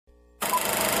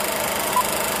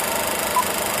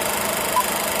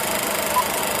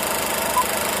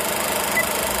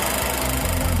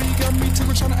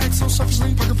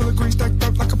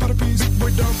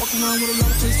Every dog fucking around with a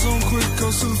lot of taste on quick,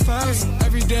 go super fast.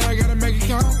 Every day I gotta make it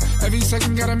count. Every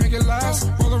second gotta make it last.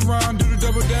 Roll around, do the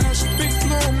double dash. Big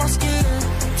glow on my skin.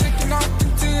 Taking off the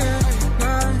 10,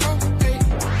 9, 8.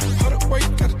 Hold up,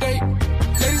 wait, got a date.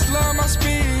 Ladies love my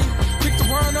speed. Pick the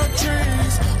one up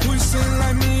trees. Who you sing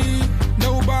like me?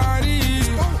 Nobody.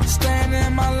 Stand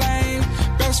in my lane.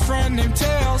 Best friend named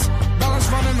Tails. Balance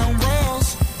running on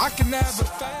rails. I can never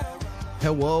fail.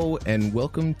 Hello and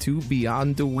welcome to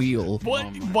Beyond the Wheel. What?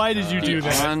 Why did you do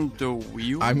that? Beyond the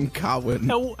Wheel? I'm Colin.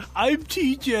 No, I'm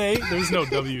TJ. There's no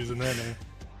W's in that name.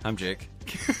 I'm Jake.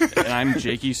 And I'm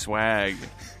Jakey Swag.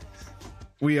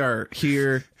 We are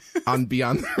here on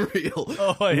Beyond the Wheel.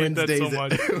 Oh, I hate that so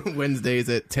much. Wednesdays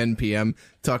at 10 p.m.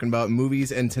 talking about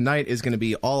movies, and tonight is going to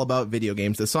be all about video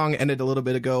games. The song ended a little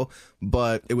bit ago,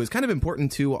 but it was kind of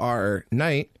important to our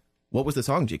night. What was the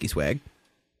song, Jakey Swag?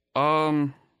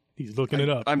 He's looking it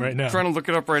up right now. I'm trying to look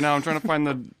it up right now. I'm trying to find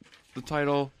the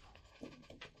title.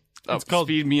 Oh, It's called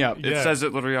Speed Me Up. yeah. It says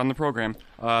it literally on the program.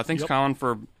 Thanks, Colin,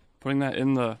 for putting that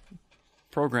in the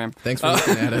program. Thanks for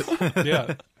looking at it.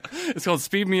 Yeah. It's called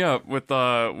Speed Me Up with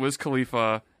Wiz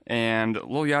Khalifa, and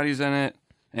Lil Yachty's in it,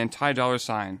 and Ty Dolla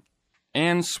 $ign,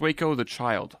 and Swayco the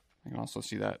Child. I can also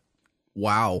see that.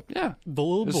 Wow. Yeah. The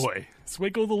little boy.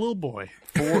 Swayco the little boy.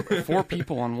 Four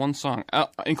people on one song,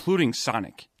 including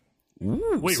Sonic.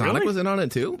 Ooh, Wait, Sonic really? was in on it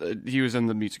too? He was in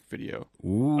the music video.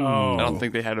 Ooh. Oh. I don't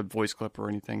think they had a voice clip or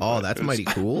anything. Oh, but that's it was mighty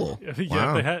cool. Yeah,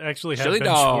 Wow. they actually had Chili Ben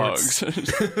Dogs.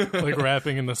 Schwartz, like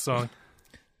rapping in the song.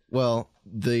 Well,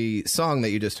 the song that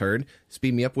you just heard,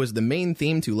 Speed Me Up, was the main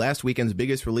theme to last weekend's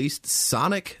biggest release,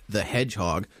 Sonic the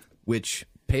Hedgehog, which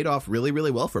paid off really,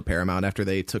 really well for Paramount after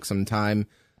they took some time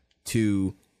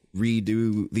to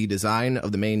redo the design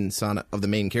of the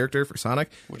main character for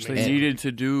Sonic, Which they needed to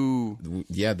do.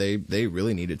 Yeah, they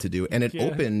really needed to do, and it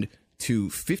opened to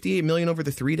 $58 million over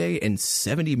the 3-day and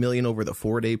 $70 million over the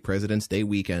 4-day President's Day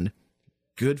weekend.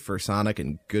 Good for Sonic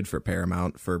and good for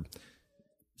Paramount for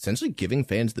essentially giving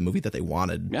fans the movie that they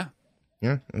wanted.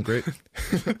 Yeah. Great.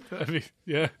 I mean,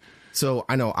 yeah. So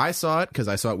I know I saw it because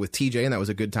I saw it with TJ, and that was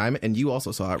a good time. And you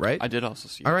also saw it, right? I did also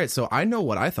see it. All right, so I know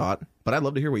what I thought, but I'd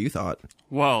love to hear what you thought.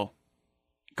 Well,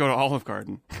 go to Olive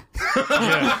Garden.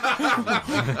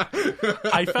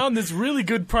 I found this really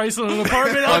good price on an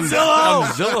apartment on Zillow. On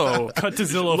Zillow. Cut to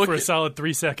Zillow for a solid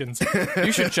 3 seconds.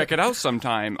 You should check it out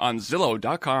sometime on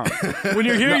Zillow.com. When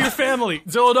you're here, your family.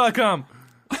 Zillow.com.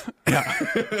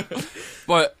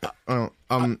 But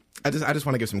I just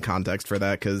want to give some context for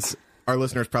that because our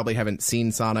listeners probably haven't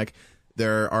seen Sonic.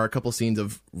 There are a couple scenes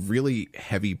of really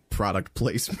heavy product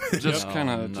placement. just kind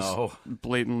of just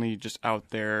blatantly just out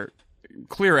there,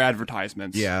 clear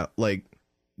advertisements. Yeah, like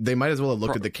they might as well have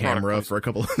looked at the camera for a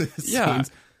couple of the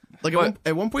scenes. Like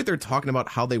at one point they're talking about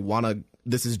how they want to.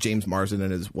 This is James Marsden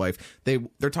and his wife. They're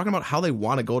talking about how they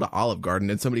want to go to Olive Garden,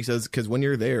 and somebody says, "Because when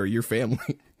you're there, your family."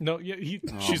 No, yeah,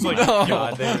 she's like,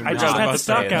 I just had the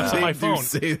stock apps on my phone.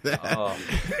 Say that.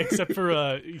 Except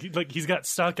for he's got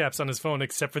stock apps on his phone,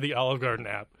 except for the Olive Garden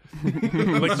app.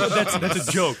 Like that's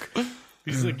a joke.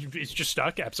 He's like, it's just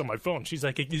stock apps on my phone. She's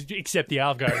like, except the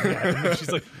Olive Garden app. And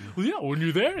she's like, well, yeah, when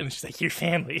you're there, and she's like, your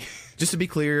family. Just to be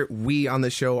clear, we on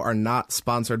this show are not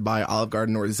sponsored by Olive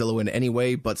Garden or Zillow in any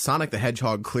way, but Sonic the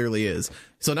Hedgehog clearly is.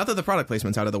 So now that the product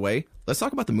placement's out of the way, let's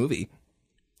talk about the movie.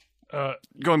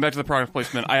 Going back to the product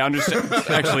placement, I understand.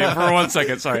 Actually, for 1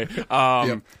 second, sorry.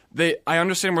 I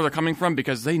understand where they're coming from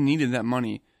because they needed that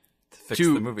money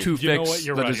to the movie. to You know what? fix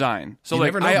You're the right. design. So You like,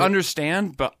 never know, I but-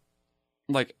 understand, but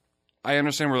like, I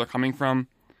understand where they're coming from.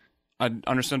 I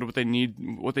understand what they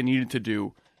needed to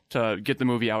do to get the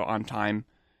movie out on time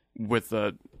with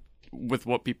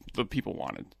what the people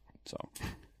wanted. So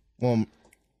Well,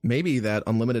 maybe that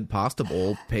unlimited pasta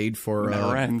bowl paid for.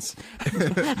 never ends.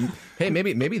 Hey,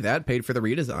 maybe that paid for the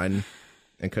redesign.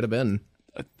 It could have been.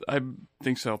 I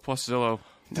think so. Plus Zillow.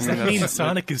 Does that mean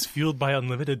Sonic is fueled by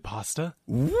unlimited pasta?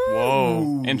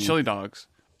 Whoa! And chili dogs.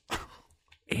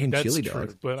 And That's chili true.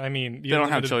 dogs. But I mean, They don't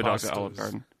have chili dogs at Olive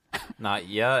Garden. Not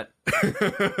yet.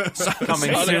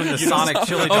 Coming soon, the Sonic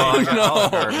Chili Dog at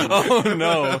Olive Garden. Oh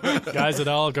no! Guys at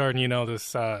Olive Garden,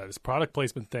 this product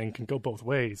placement thing can go both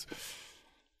ways.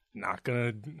 Not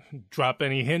gonna drop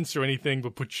any hints or anything,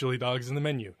 but put chili dogs in the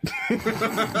menu.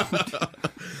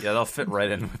 Yeah, they'll fit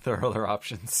right in with their other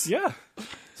options. Yeah.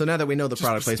 So now that we know the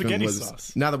product placement spaghetti was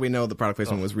sauce.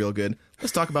 was real good,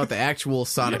 let's talk about the actual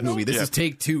Sonic movie. This is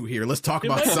take 2 here. Let's talk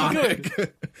about might be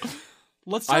Sonic.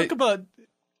 Let's talk about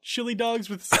chili dogs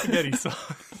with spaghetti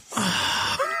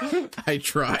sauce. I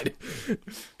tried.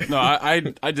 No,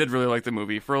 I did really like the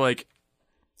movie. For like,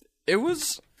 it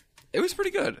was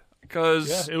pretty good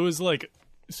because Yeah, it was like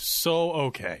so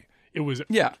okay. it was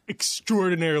Yeah.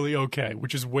 extraordinarily okay,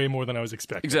 which is way more than I was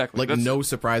expecting. Exactly. Like That's- no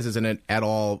surprises in it at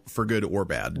all, for good or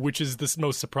bad. Which is the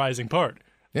most surprising part,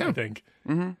 Yeah. I think.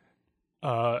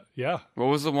 Yeah. What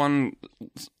was the one?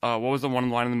 What was the one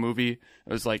line in the movie?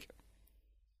 It was like,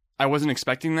 I wasn't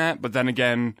expecting that, but then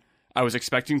again, I was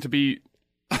expecting to be.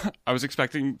 I was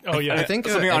expecting. Oh, yeah. I think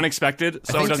something Egg- unexpected,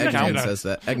 so I it think doesn't Eggman count. says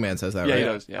that. Eggman says that, Yeah, right? he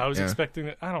does. Yeah. I was Yeah. expecting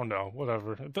it. I don't know.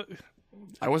 Whatever. But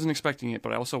I wasn't expecting it,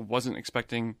 but I also wasn't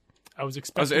expecting. I was I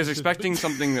expecting. was expecting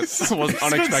something that was It's been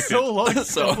unexpected. so long.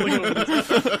 So-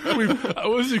 I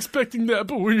was expecting that,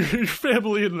 but we're your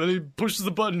family, and then he pushes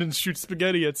the button and shoots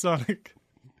spaghetti at Sonic.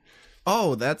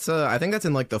 Oh, that's I think that's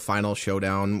in like the final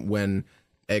showdown when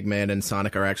Eggman and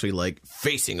Sonic are actually like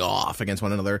facing off against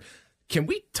one another. Can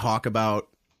we talk about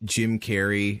Jim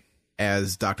Carrey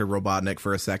as Dr. Robotnik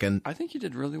for a second? I think he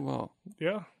did really well.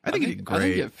 Yeah, I think he did I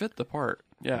think great. it fit the part.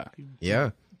 Yeah,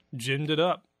 Yeah. ginned it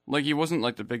up. like he wasn't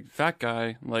like the big fat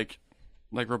guy like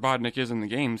Robotnik is in the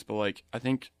games, but like I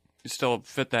think he still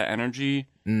fit that energy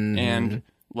and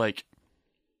like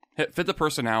fit the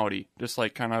personality. Just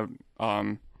like kind of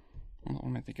what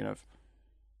am I thinking of?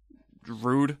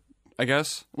 Rude, I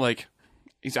guess. Like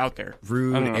he's out there.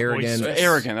 Rude, I don't know. arrogant.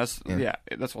 Arrogant. That's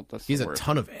that's. He's the a word.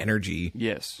 ton of energy.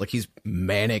 Yes. Like he's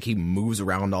manic. He moves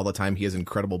around all the time. He has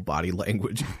incredible body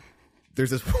language.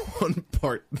 There's this one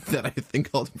part that I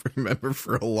think I'll remember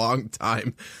for a long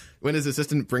time when his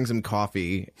assistant brings him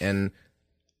coffee and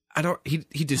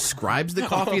he describes the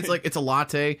coffee. It's like it's a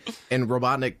latte, and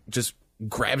Robotnik just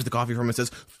grabs the coffee from him and says,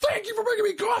 "Thank you for making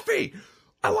me coffee.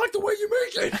 I like the way you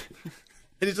make it."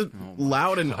 And it's just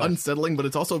loud and unsettling, but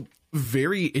it's also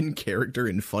very in character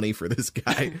and funny for this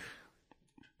guy.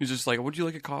 He's just like, would you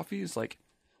like a coffee? He's like,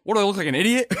 what do I look like, an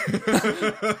idiot?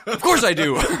 Of course I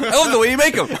do. I love the way you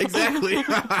make them. Exactly.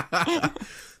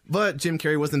 But Jim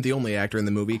Carrey wasn't the only actor in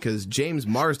the movie, because James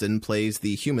Marsden plays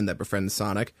the human that befriends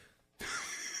Sonic.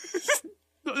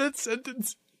 That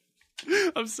sentence.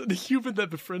 I'm so the human that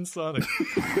befriends Sonic.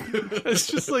 It's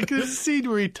just like this scene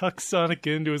where he tucks Sonic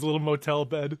into his little motel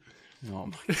bed, Oh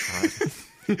my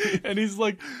god. and he's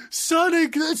like,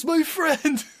 "Sonic, that's my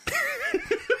friend."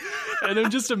 And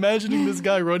I'm just imagining this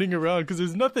guy running around because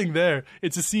there's nothing there.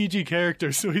 It's a CG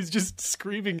character, so he's just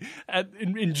screaming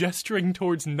and gesturing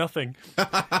towards nothing,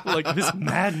 like this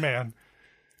madman.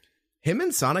 Him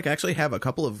and Sonic actually have a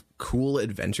couple of cool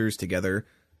adventures together.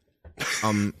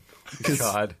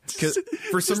 God.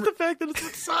 For some Just the fact that it's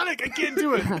with Sonic, I can't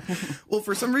do it. well,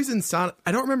 for some reason, Sonic,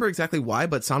 I don't remember exactly why,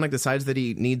 but Sonic decides that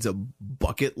he needs a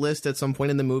bucket list at some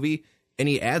point in the movie, and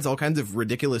he adds all kinds of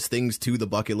ridiculous things to the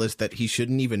bucket list that he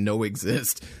shouldn't even know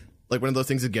exist. Like one of those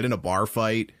things is get in a bar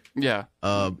fight, Yeah.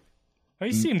 Have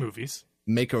you seen movies?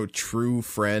 make a true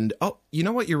friend. Oh, you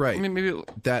know what? You're right. I mean, maybe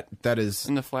That is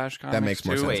in the Flash comics makes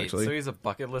more too. sense. Wait, actually. so he's a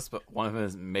bucket list, but one of them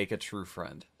is make a true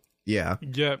friend. yeah.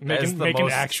 Yeah, That make is an the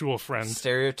most actual friend.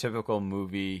 Stereotypical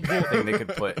movie thing they could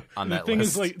put on The that thing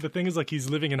list. is, the thing is, he's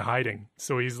living in hiding,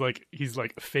 so he's like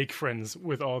fake friends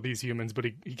with all these humans, but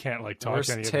he can't like talk Where's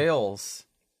to any Tails? of them.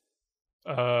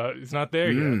 He's not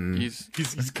there yet.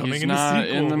 He's coming he's in the not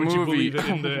sequel. in the Would you movie. believe it?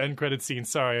 In the end credit scene.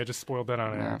 Sorry, I just spoiled that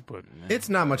on air. But It's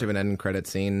not much of an end credit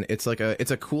scene. It's like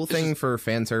it's a cool thing for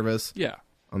fan service. Yeah.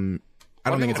 I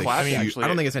don't think it's Flash, huge, actually- I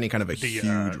don't think it's any kind of a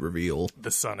huge reveal.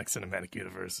 the Sonic Cinematic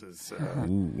Universe is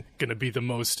gonna be the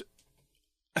most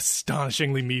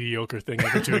astonishingly mediocre thing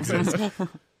ever to exist.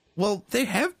 Well, they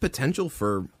have potential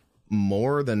for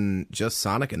more than just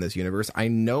Sonic in this universe. I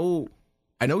know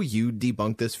you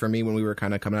debunked this for me when we were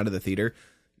kind of coming out of the theater,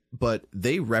 but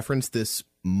they referenced this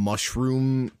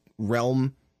mushroom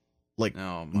realm like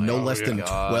Oh my no less than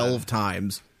God. 12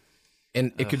 times.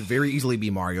 And it could very easily be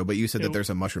Mario, but you said that there's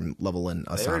a mushroom level in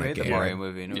a They already Sonic made the game. Mario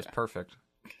movie, and it was perfect.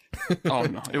 Oh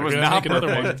no, it We're was gonna not make another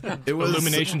perfect. one. It was-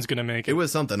 Illumination's gonna make it. It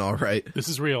was something, all right. This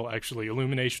is real, actually.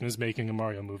 Illumination is making a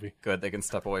Mario movie. Good, they can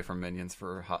step away from Minions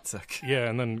for a hot sec. Yeah,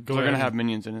 and then go They're ahead gonna and- have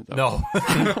minions in it though.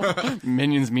 No,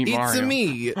 Minions meet It's Mario. a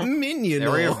me, Minion. they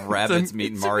already have rabbits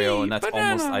meeting it's a Mario, me, and that's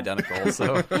banana. almost identical.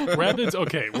 So Rabbids.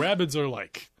 Okay, Rabbids are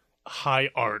like high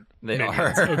art. They minions,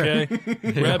 are. Okay,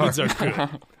 Rabbids are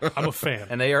good. I'm a fan.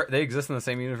 and they exist in the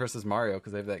same universe as Mario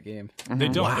because they have that game. They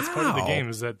don't. That's part of the Wow. game.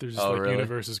 Is that there's Oh, like really?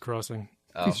 universes crossing.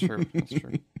 Oh, That's true. That's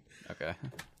true. okay.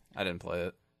 I didn't play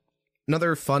it.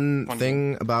 Another fun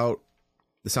thing about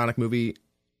the Sonic movie,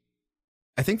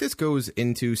 I think this goes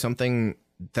into something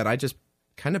that I just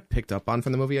kind of picked up on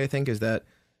from the movie, I think, is that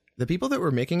the people that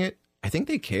were making it, I think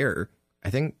they care. I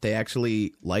think they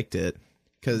actually liked it.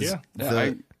 Because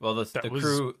Well, the was-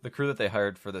 crew that they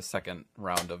hired for the second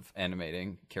round of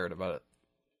animating cared about it.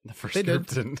 The first They group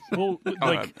did. didn't. Well, Oh,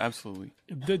 like absolutely.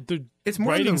 the It's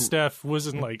more writing the- staff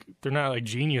wasn't like they're not like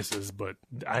geniuses, but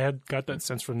I had got that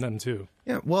sense from them too.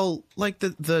 Yeah, well, like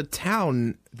the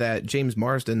town that James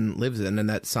Marsden lives in and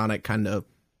that Sonic kind of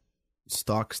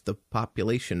stalks the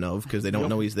population of because they don't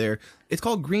know he's there. It's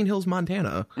called Green Hills,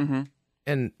 Montana. Mm-hmm.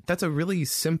 And that's a really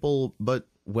simple but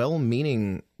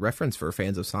well-meaning reference for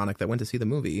fans of Sonic that went to see the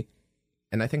movie.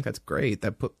 And I think that's great.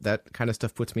 That kind of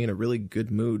stuff puts me in a really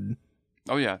good mood.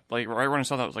 Oh yeah, like right when I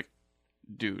saw that, I was like,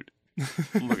 dude,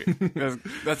 look at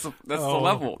that's the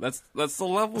level. That's the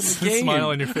level of the game. Smile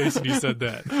on your face when you said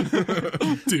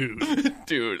that,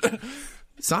 dude.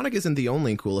 Sonic isn't the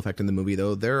only cool effect in the movie,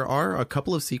 though. There are a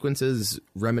couple of sequences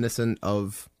reminiscent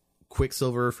of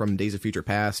Quicksilver from Days of Future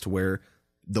Past where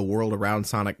the world around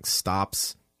Sonic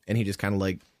stops and he just kind of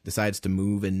like decides to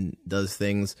move and does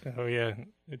things. Oh yeah,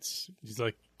 he's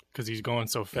like because he's going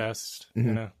so fast, you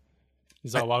know.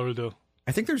 He's all Warudo.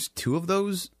 I think there's 2 of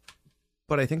those,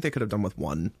 but I think they could have done with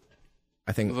 1.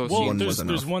 I think Those- Well, one was there's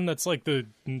enough. one that's like the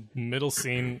middle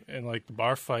scene and like the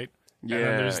bar fight, and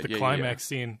then there's the Yeah, climax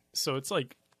scene. So it's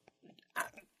like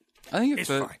I think it's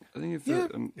fine. I think it's,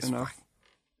 it's enough.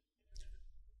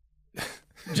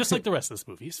 just like the rest of this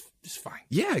movie. It's fine.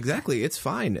 Yeah, exactly. It's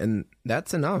fine. And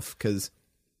that's enough because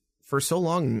for so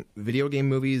long, video game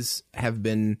movies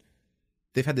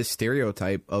they've had this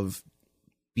stereotype of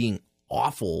being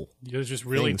awful. You're just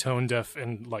really Things. tone deaf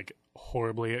and like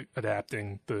horribly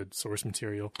adapting the source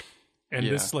material. And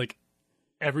Yeah. this like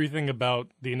everything about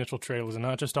the initial trailers, and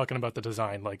not just talking about the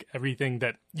design, like everything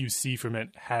that you see from it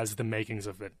has the makings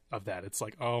of that. It's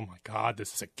like, oh my god,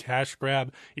 this is a cash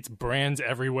grab. It's brands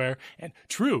everywhere. And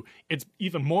true, it's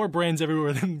even more brands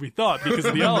everywhere than we thought because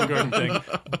of the Olive Garden thing.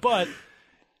 But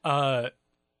at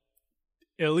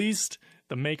least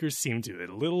the makers seem to a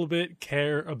little bit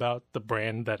care about the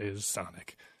brand that is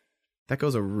Sonic. That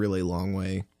goes a really long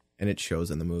way, and it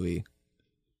shows in the movie.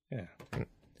 Yeah.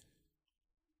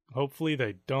 Hopefully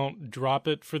they don't drop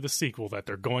it for the sequel that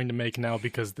they're going to make now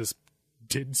because this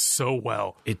did so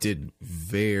well, It did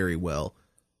very well.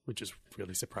 which is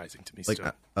really surprising to me Like,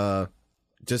 still.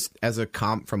 just as a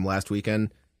comp from last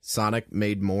weekend, Sonic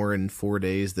made more in 4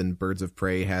 days than Birds of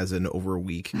Prey has in over a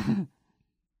week.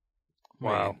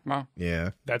 Wow. Wow.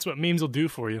 Yeah. That's what memes will do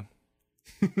for you.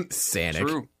 Sonic.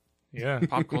 True. Yeah.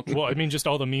 Pop culture. Well, I mean, just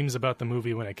all the memes about the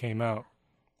movie when it came out.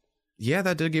 Yeah,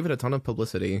 that did give it a ton of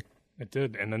publicity. It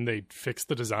did. And then they fixed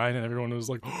the design and everyone was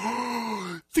like,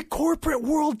 the corporate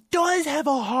world does have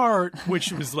a heart.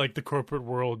 Which was like the corporate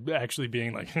world actually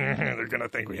being like, they're going to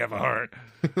think we have a heart.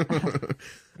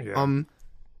 Yeah.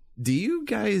 Do you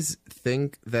guys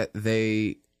think that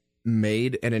they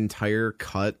made an entire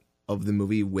cut of the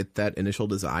movie with that initial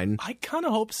design? I kind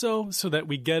of hope so that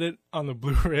we get it on the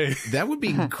Blu-ray. That would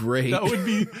be great. That would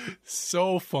be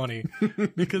so funny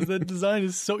because the design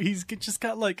is so. He's just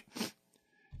got like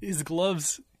his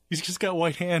gloves. He's just got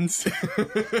white hands.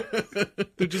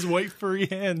 They're just white furry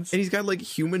hands. And he's got like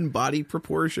human body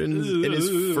proportions, and his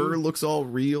fur looks all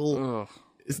real.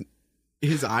 Ugh,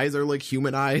 His eyes are like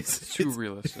human eyes. too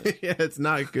realistic. Yeah, it's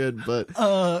not good, but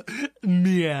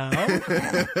Meow.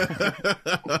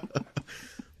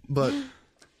 but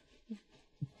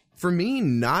for me,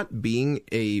 not being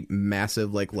a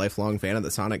massive like lifelong fan of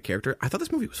the Sonic character, I thought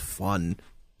this movie was fun.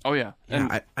 Oh yeah, and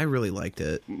Yeah, I really liked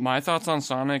it. my thoughts on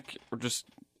Sonic were just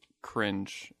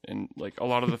cringe, and like a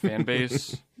lot of the fan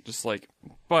base, just like.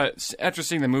 But after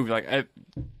seeing the movie, like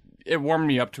it warmed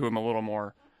me up to him a little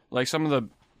more. Like some of the,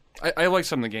 I like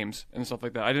some of the games and stuff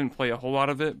like that. I didn't play a whole lot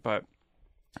of it, but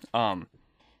Well,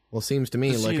 it seems to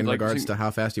me The like scene, in like, regards scene- to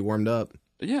how fast you warmed up,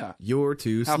 yeah, you're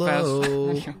too how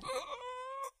slow. fast.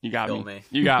 You got Kill me. me.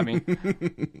 You got me.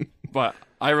 But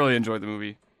I really enjoyed the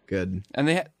movie. Good. And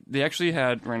they actually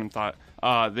had random thought.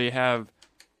 They have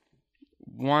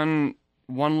one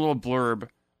little blurb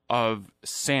of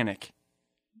Sonic.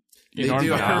 They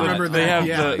do. I remember They that, have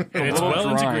yeah. the And it's little well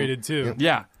drawing. integrated too.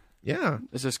 Yeah, Yeah.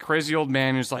 it's this crazy old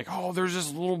man who's like, oh, there's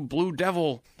this little blue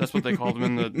devil. That's what they called him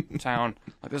in the town.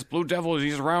 Like this blue devil,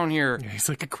 he's around here. He's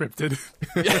like a cryptid.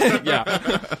 Yeah.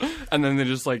 And then they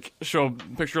just like show a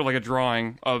picture of like a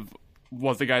drawing of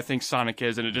what the guy thinks Sonic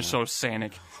is, and it just shows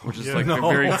Sonic, which is like a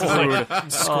very crude.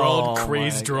 Scrawled, Oh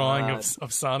crazed my drawing God.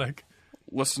 of Sonic.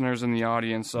 Listeners in the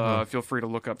audience, feel free to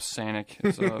look up Sonic.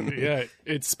 It's, Yeah,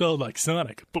 it's spelled like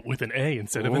Sonic, but with an A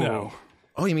instead of an O. Whoa.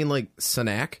 Oh, you mean like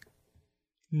Sanac?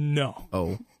 No.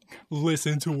 Oh.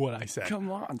 Listen to what I said.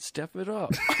 Come on, step it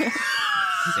up.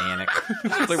 Sonic.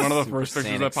 It's like one of the first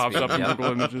pictures that pops up in Google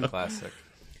Images. Classic.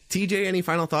 TJ, any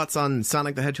final thoughts on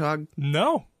Sonic the Hedgehog?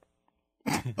 No.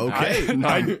 Okay, I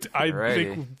Alrighty.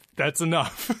 think that's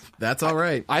enough. that's all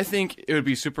right. I think it would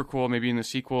be super cool, maybe in the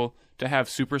sequel, to have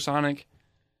Supersonic,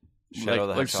 Shadow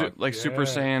the Hedgehog. like Super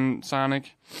Saiyan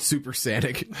Sonic, Super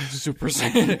Sanic. Super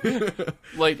Saiyan.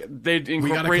 Like they'd We gotta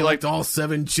incorporate collect like. all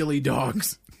 7 chili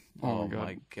dogs. Oh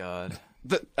my god.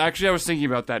 Actually, I was thinking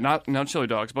about that. Not Chili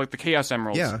Dogs, but like the Chaos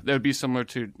Emeralds. Yeah. That would be similar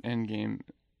to Endgame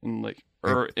and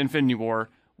or Infinity War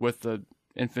with the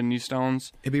Infinity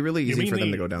Stones. It'd be really easy mean for them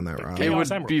the- to go down that route. It Chaos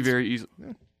would be Emeralds. very easy.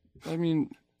 I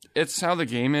mean, it's how the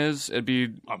game is. It'd be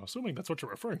I'm assuming that's what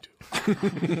you're referring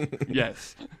to.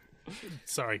 yes.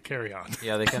 Sorry, carry on.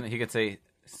 Yeah, he could say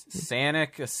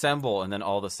Sonic assemble, and then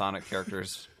all the Sonic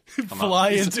characters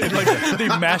Fly into like they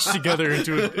mash together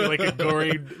into a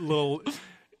gory little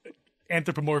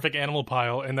anthropomorphic animal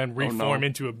pile, and then reform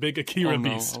into a big Akira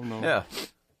beast. Oh no. Yeah.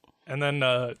 And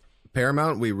then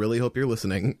Paramount, we really hope you're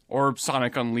listening. Or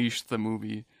Sonic Unleashed the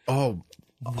movie. Oh,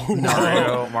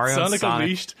 Mario and Sonic Sonic.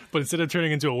 Unleashed, but instead of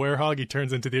turning into a werehog, he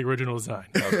turns into the original design.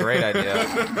 Oh, great idea.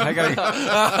 I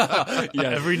gotta, Yeah.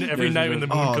 Every night when the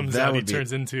moon Oh, comes that out, he would be-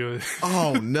 turns into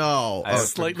oh no. I have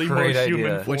slightly a more great human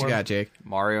idea. form. What you got, Jake?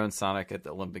 Mario and Sonic at the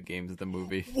Olympic Games, the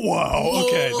movie. Wow.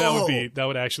 Okay, that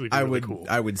would actually be really cool.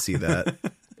 I would see that.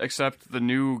 Except the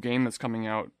new game that's coming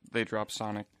out, they dropped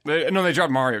Sonic. They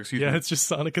dropped Mario. Excuse Yeah, me. it's just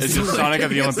Sonic. It's just Sonic at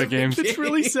the Olympic Games. It's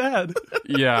really sad.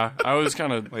 Yeah, I was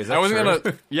kind of. Wait, is that I wasn't true?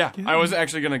 gonna. Yeah, I was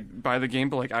actually gonna buy the game,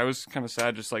 but like I was kind of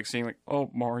sad, just like seeing like, oh,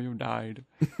 Mario died.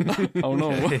 Oh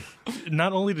no.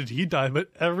 Not only did he die, but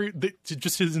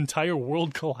just his entire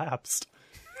world collapsed,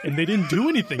 and they didn't do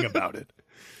anything about it.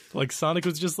 Like Sonic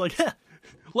was just like,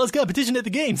 let's competition at the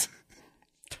games.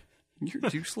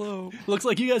 You're too slow. Looks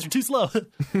like you guys are too slow.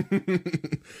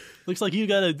 Looks like you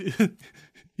gotta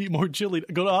eat more chili.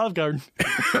 Go to Olive Garden.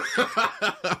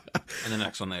 And the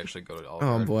next one, they actually go to Olive Oh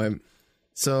Garden. boy.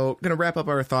 So, gonna wrap up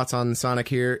our thoughts on Sonic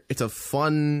here. It's a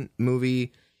fun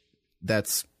movie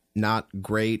that's not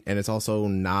great, and it's also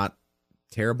not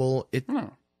terrible.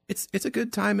 It's a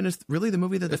good time, and it's really the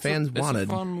movie that the fans wanted.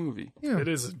 It's a fun movie. It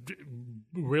is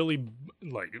really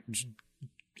like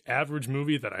average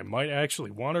movie that I might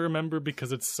actually want to remember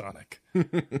because it's Sonic.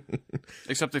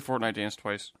 Except they Fortnite danced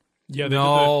twice. Yeah,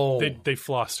 No. they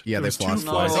flossed. Yeah, There they was two flossed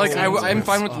floss twice. Like scenes. I'm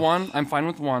fine with one. I'm fine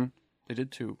with one. They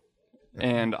did two,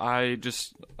 and I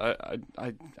just I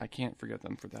can't forget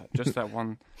them for that. Just that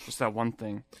one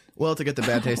thing. Well, to get the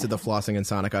bad taste of the flossing and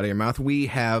Sonic out of your mouth, we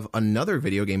have another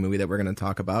video game movie that we're going to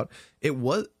talk about.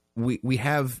 We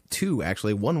have two,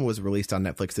 actually. One was released on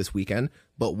Netflix this weekend,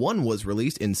 but one was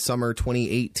released in summer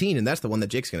 2018, and that's the one that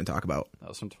Jake's going to talk about. That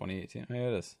was from 2018. Yeah,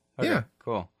 it is. Okay, Yeah.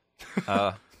 cool.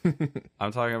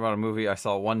 I'm talking about a movie I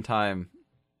saw one time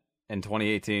in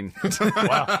 2018.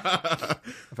 Wow.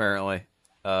 Apparently,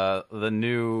 the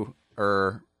new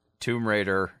Tomb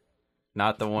Raider,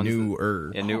 not the ones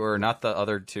Newer. newer, not the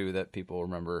other two that people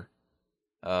remember.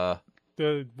 The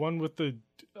one with the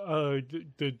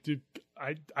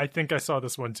I think I saw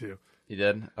this one too. You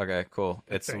did? Okay, cool.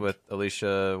 It's think. with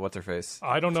Alicia. What's her face?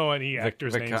 I don't know any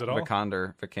actors' names at all.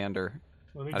 Vikander.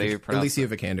 Let me How do you just- pronounce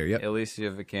Alicia Vikander, yep. it? Alicia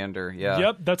Vikander. Yeah.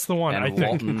 Yep, that's the one. And I think.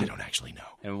 Walton. I don't actually know.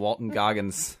 And Walton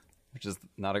Goggins, which is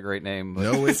not a great name. But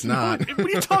No, it's not. What are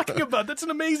you talking about? That's an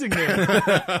amazing name.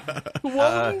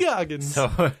 Walton Goggins.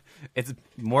 So it's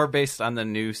more based on the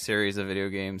new series of video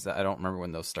games that I don't remember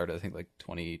when those started. I think like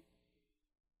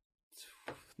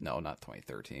not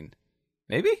 2013.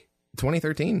 Maybe?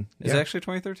 2013. Is it actually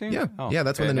 2013? Yeah. Yeah,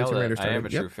 that's when the new nailed Tomb it. Raider I am a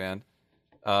started. Yep. true fan.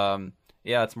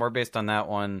 Yeah, it's more based on that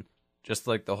one. Just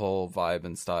like the whole vibe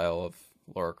and style of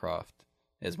Lara Croft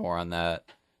is more on that.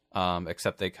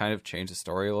 Except they kind of changed the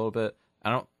story a little bit.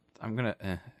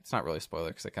 It's not really a spoiler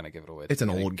because I kind of give it away. at the It's an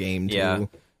beginning. old game, too.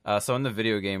 Yeah. So in the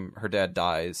video game, her dad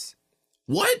dies.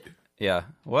 What? Yeah.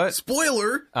 What?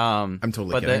 Spoiler? I'm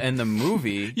totally But kidding. in the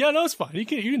movie, Yeah, no, it's fine. You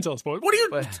didn't tell us spoilers. What are you?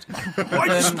 why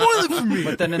you spoil it for me?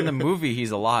 But then in the movie,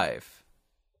 he's alive,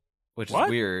 which What? is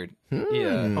weird.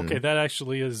 Yeah, Okay, that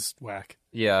actually is whack.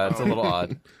 yeah, it's a little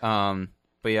odd.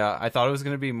 But yeah, I thought it was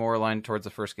going to be more aligned towards the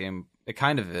first game. It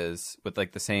kind of is, with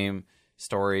like the same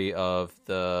story of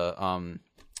the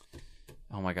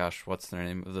oh my gosh, what's their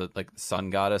name? The sun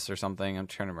goddess or something. I'm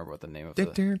trying to remember what the name of the.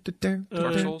 Sobek?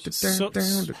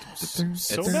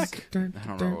 I don't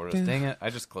remember what it is. Dang it! I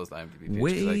just closed the IMDb page.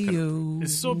 'Cause I couldn't-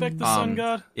 Is Sobek the sun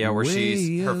god? Yeah, where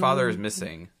her father is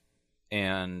missing,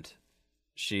 and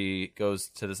she goes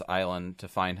to this island to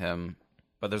find him,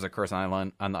 but there's a curse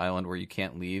on the island where you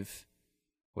can't leave,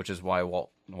 which is why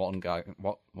Walton Goggins,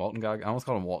 I almost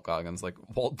called him Walt Goggins, like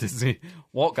Walt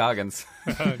Goggins,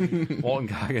 Walton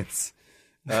Goggins,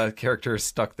 character is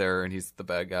stuck there, and he's the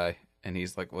bad guy. and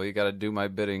he's like, "Well, you got to do my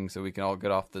bidding so we can all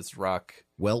get off this rock."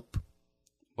 Welp.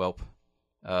 Welp.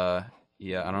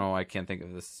 Yeah, I don't know. I can't think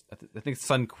of this. I think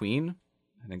Sun Queen.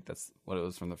 I think that's what it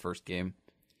was from the first game.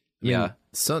 Yeah.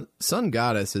 Sun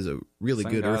Goddess is a really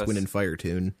Sun good Earth, Goddess. Wind, and Fire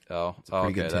tune. Oh, a pretty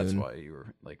okay. good That's tune. why you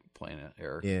were like playing an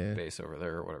air Yeah. bass over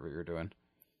there or whatever you were doing.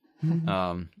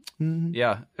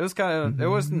 Yeah, it was kind of. It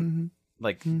wasn't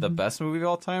like the best movie of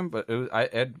all time, but it was,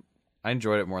 I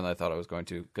enjoyed it more than I thought I was going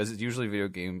to, because usually video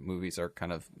game movies are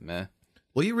kind of meh.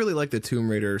 Well, you really like the Tomb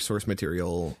Raider source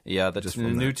material. Yeah, the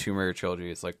from new that. Tomb Raider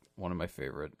trilogy is like one of my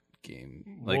favorite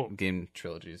game Whoa. game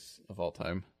trilogies of all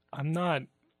time.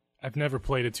 I've never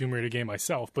played a Tomb Raider game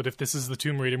myself, but if this is the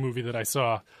Tomb Raider movie that I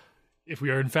saw, if we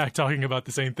are in fact talking about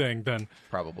the same thing, then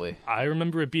Probably. I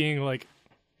remember it being like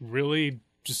really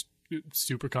just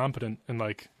super competent and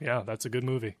like, yeah, that's a good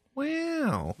movie.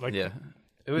 Wow. Like, Yeah,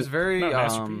 it was very. not a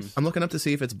masterpiece. I'm looking up to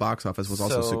see if its box office was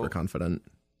also So- super confident.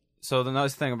 So the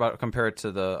nice thing about compare it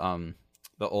to the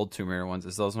old Tomb Raider ones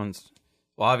is those ones.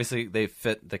 Well, obviously they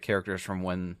fit the characters from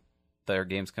when their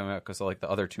games come out, because like the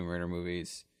other Tomb Raider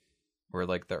movies were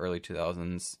like the early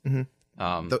 2000s.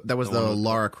 That was the the one with-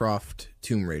 Lara Croft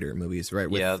Tomb Raider movies, right?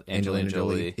 With Yeah, Angelina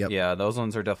Jolie. Yep. Yeah, those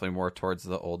ones are definitely more towards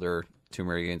the older Tomb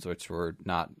Raider games, which were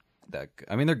not that.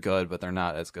 I mean, they're good, but they're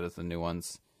not as good as the new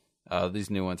ones. These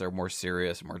new ones are more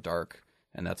serious, more dark,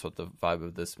 and that's what the vibe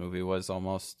of this movie was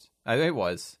almost.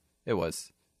 It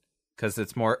was, because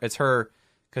it's her,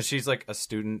 because she's like a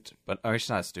student, but she's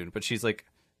not a student, but she's like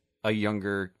a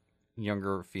younger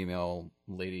female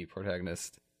lady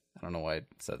protagonist. I don't know why I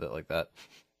said that like that.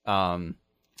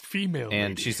 female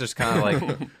And lady. she's just kind of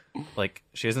like like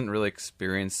she hasn't really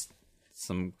experienced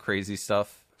some crazy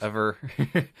stuff ever.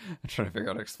 I'm trying to figure out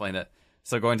how to explain it.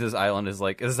 So going to this island is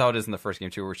like, this is how it is in the first game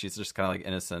too, where she's just kind of like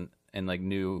innocent and like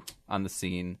new on the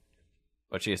scene,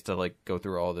 but she has to like go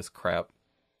through all this crap.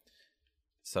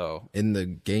 So In the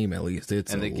game, at least,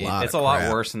 it's in a the game, lot. it's of a lot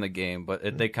crap. worse in the game,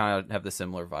 but they kind of have the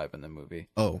similar vibe in the movie.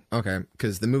 Oh, okay.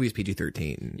 Because the movie's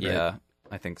PG-13. Right? Yeah,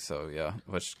 I think so. Yeah,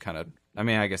 which kind of, I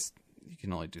mean, I guess you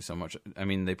can only do so much. I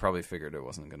mean, they probably figured it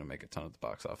wasn't going to make a ton at the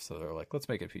box office, so they're like, let's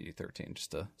make it PG-13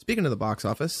 just to. Speaking of the box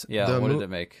office, Yeah, the what did it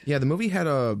make? Yeah, the movie had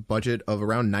a budget of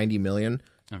around $90 million.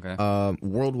 Okay.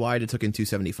 Worldwide, it took in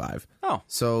 $275. Oh,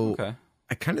 So okay.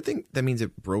 I kind of think that means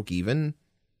it broke even.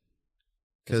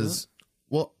 Because,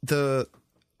 well,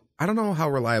 I don't know how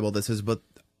reliable this is, but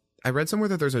I read somewhere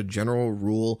that there's a general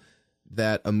rule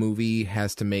that a movie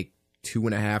has to make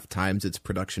 2.5 times its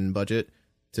production budget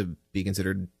to be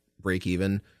considered break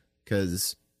even.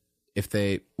 Because if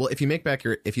you make back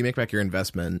your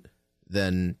investment,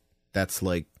 then that's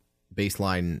like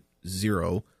baseline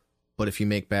 0. But if you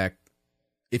make back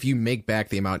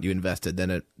the amount you invested,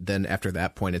 then after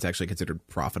that point, it's actually considered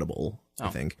profitable. I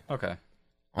think. Okay.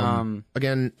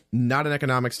 Again, not an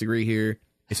economics degree here.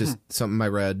 It's just something I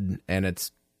read, and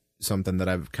it's something that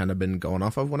I've kind of been going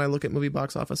off of when I look at movie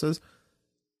box offices.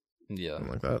 Yeah.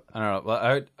 Something like that. I don't know.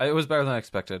 Well, it was better than I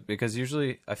expected, because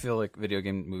usually I feel like video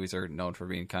game movies are known for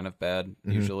being kind of bad.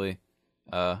 Usually,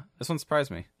 this one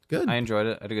surprised me. Good. I enjoyed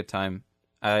it. I had a good time.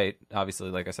 I obviously,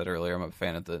 like I said earlier, I'm a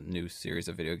fan of the new series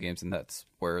of video games, and that's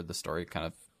where the story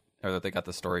that they got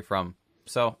the story from.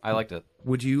 So I liked it.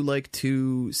 Would you like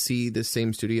to see the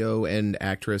same studio and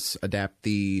actress adapt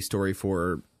the story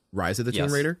for Rise of the Tomb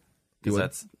Yes. Raider? You Because would?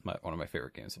 that's one of my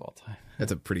favorite games of all time.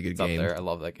 That's a pretty good It's up game. there. I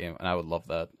love that game, and I would love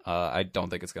that. I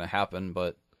don't think it's going to happen,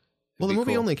 but Well, the it'd be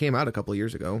movie cool. only came out a couple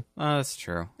years ago. That's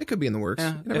true. It could be in the works.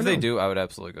 Yeah, You never if they know. do, I would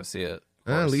absolutely go see it. of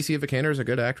course. Alicia Vikander is a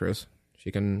good actress. She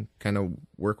can kind of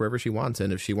work wherever she wants,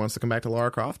 and if she wants to come back to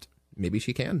Lara Croft, maybe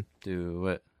she can. Do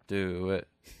it,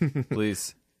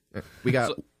 please. We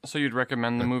got So you'd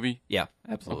recommend the movie? Yeah,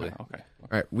 absolutely. Okay. all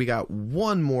right. We got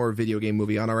one more video game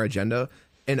movie on our agenda,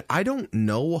 and I don't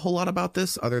know a whole lot about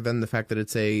this other than the fact that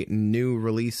it's a new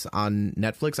release on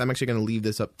Netflix. I'm actually going to leave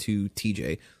this up to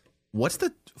TJ. What's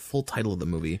the full title of the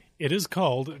movie? It is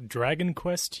called Dragon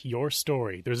Quest Your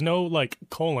Story. There's no like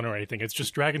colon or anything. It's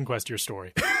just Dragon Quest Your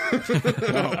Story.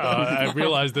 I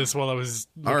realized this while I was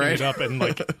looking right. it up, and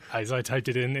like as I typed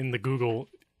it in the Google,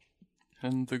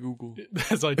 And the Google.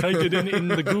 as I typed it in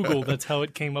the Google, that's how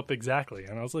it came up exactly.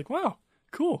 And I was like, wow,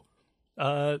 cool.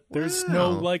 There's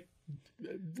no like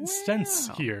sense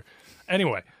here.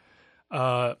 Anyway,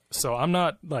 so I'm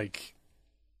not like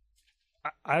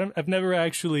I've never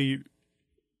actually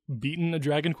beaten a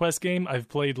Dragon Quest game. I've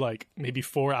played like maybe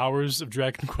 4 hours of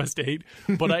Dragon Quest 8,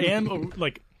 but I am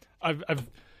like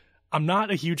I'm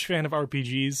not a huge fan of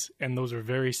RPGs, and those are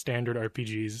very standard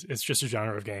RPGs. It's just a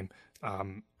genre of game.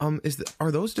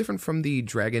 Are those different from the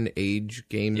Dragon Age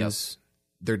games? Yes.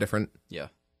 They're different. Yeah.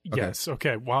 Yes.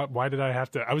 Okay. Why did I have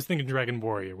to? I was thinking Dragon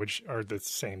Warrior, which are the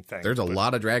same thing. There's a but,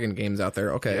 lot of Dragon games out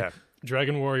there. Okay. Yeah.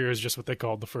 Dragon Warrior is just what they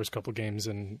called the first couple games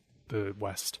in the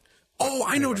West. Oh,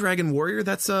 I know Dragon Warrior.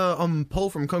 That's Poe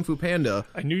from Kung Fu Panda.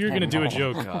 I knew you were going to do a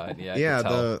joke. God, yeah, I Yeah, could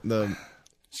tell. the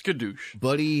Skadoosh.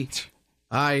 buddy.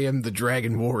 I am the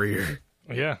Dragon Warrior.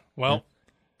 Yeah. Well,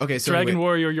 Okay, so Dragon anyway,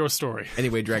 Warrior, your story.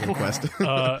 anyway, Dragon Quest.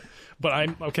 But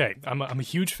I'm okay. I'm a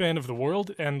huge fan of the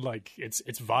world and like its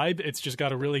vibe. It's just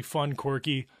got a really fun,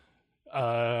 quirky,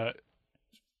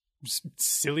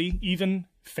 silly, even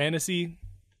fantasy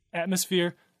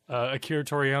atmosphere. Akira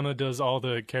Toriyama does all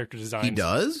the character designs. He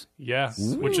does? Yeah,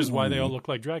 which is why they all look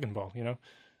like Dragon Ball. You know.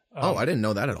 Oh, I didn't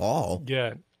know that at all.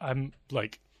 Yeah, I'm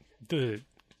like the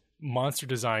monster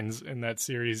designs in that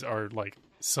series are like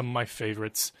some of my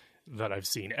favorites that I've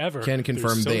seen ever. Can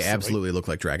confirm They're so they silly. absolutely look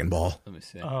like Dragon Ball. Let me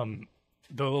see.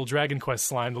 The little Dragon Quest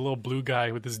slime, the little blue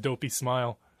guy with his dopey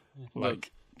smile.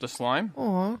 Like, The slime?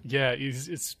 yeah,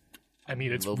 it's. I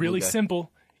mean, it's Little blue really guy.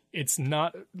 simple. It's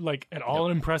not like at all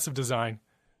an impressive design,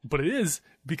 but it is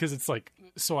because it's like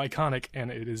so iconic,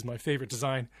 and it is my favorite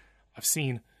design I've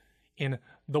seen in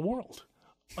the world.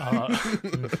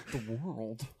 The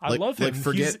world. I love him.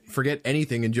 Like forget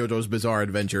anything in JoJo's Bizarre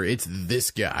Adventure. It's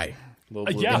this guy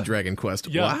Little blue yeah. in Dragon Quest.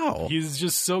 Yeah, Wow. he's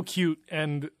just so cute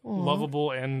and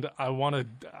lovable, and I want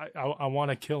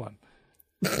to kill him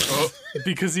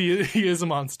because he is a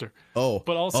monster. Oh,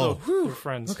 But also, oh. we're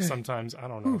friends sometimes. I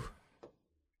don't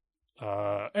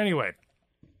know. Anyway,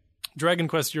 Dragon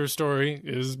Quest: Your Story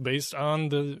is based on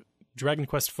the Dragon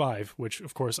Quest V, which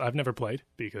of course I've never played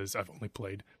because I've only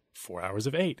played 4 hours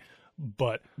of 8.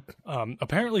 But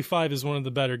apparently 5 is one of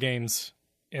the better games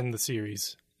in the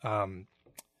series.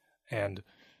 And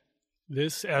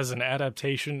this, as an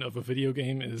adaptation of a video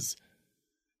game, is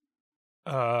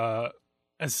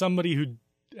as somebody who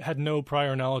had no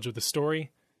prior knowledge of the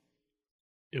story,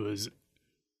 it was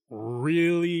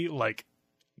really like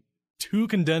too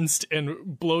condensed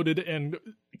and bloated and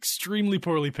extremely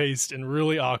poorly paced and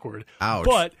really awkward. Ouch.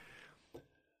 But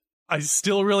I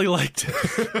still really liked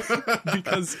it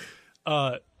because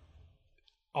all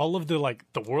of the like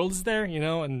the world is there, you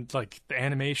know, and like the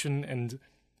animation, and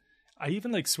I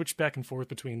even like switched back and forth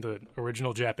between the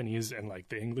original Japanese and like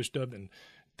the English dub, and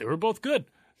they were both good.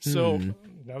 So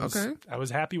Okay. I was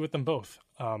happy with them both.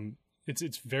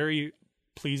 It's very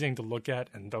pleasing to look at,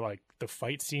 and the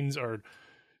fight scenes are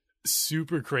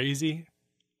super crazy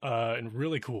and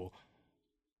really cool.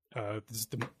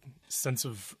 Just the sense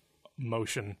of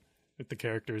motion with the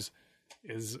characters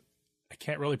is, I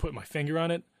can't really put my finger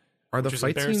on it, Are the which is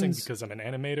fight embarrassing scenes? because I'm an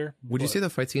animator. Would you but say the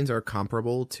fight scenes are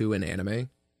comparable to an anime?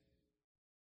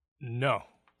 no?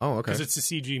 Oh, okay. Because it's a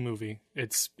CG movie.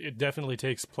 It definitely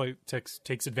takes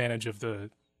advantage of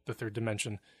the third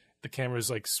dimension. The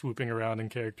camera's like swooping around, and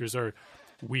characters are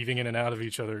weaving in and out of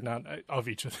each other, not of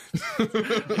each other.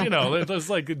 You know, there's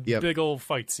like big old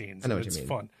fight scenes. I know and what you it's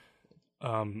mean.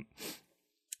 fun.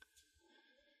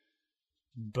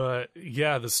 But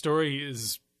yeah, the story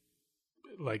is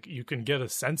like you can get a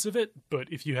sense of it, but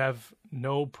if you have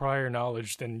no prior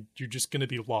knowledge, then you're just going to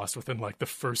be lost within like the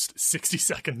first 60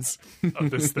 seconds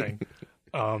of this thing.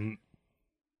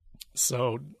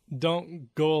 So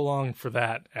don't go along for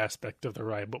that aspect of the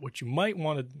ride. But what you might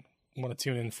want to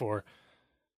tune in for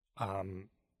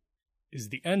is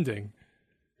the ending,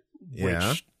 Yeah.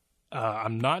 which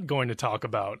I'm not going to talk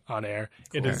about on air.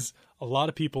 It is, a lot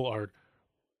of people are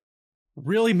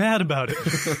really mad about it.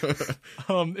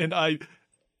 And I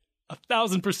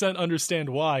 1,000% understand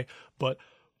why, but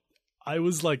I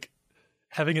was like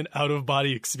having an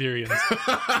out-of-body experience.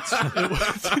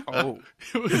 It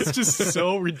was just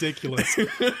so ridiculous.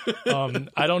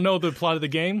 I don't know the plot of the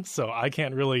game, so I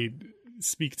can't really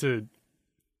speak to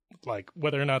like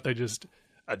whether or not they just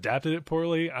adapted it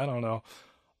poorly. I don't know.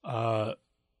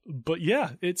 But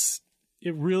yeah, it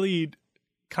really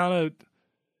kind of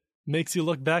makes you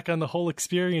look back on the whole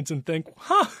experience and think,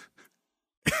 huh.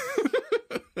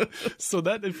 So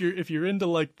that if you're into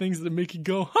like things that make you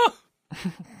go, huh.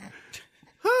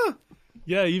 Huh.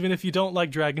 Yeah, even if you don't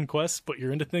like Dragon Quest, but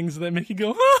you're into things that make you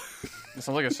go, huh. It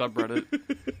sounds like a subreddit.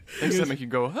 Things that make you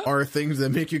go, huh? Are things that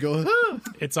make you go, huh?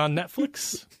 It's on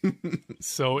Netflix.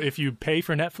 So if you pay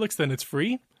for Netflix, then it's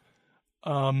free.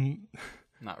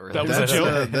 Not really. That was a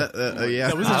joke. Yeah.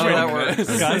 That was a How that joke.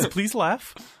 works. Guys, please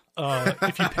laugh.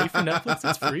 If you pay for Netflix,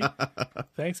 it's free.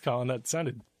 Thanks, Colin. That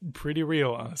sounded pretty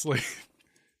real, honestly.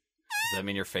 Does that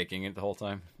mean you're faking it the whole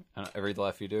time? Every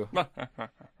laugh you do?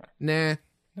 Nah.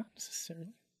 Not necessarily.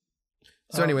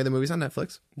 So anyway, the movie's on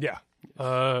Netflix. Yeah.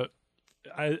 I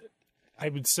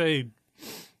would say,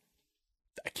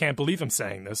 I can't believe I'm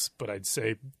saying this, but I'd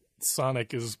say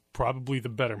Sonic is probably the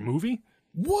better movie.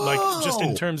 Whoa! Like, just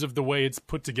in terms of the way it's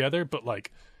put together, but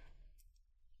like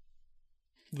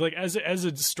as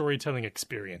a storytelling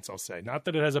experience, I'll say. Not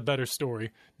that it has a better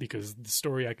story, because the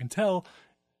story I can tell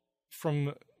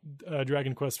from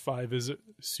Dragon Quest V is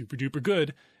super duper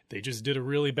good. They just did a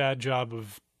really bad job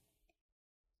of...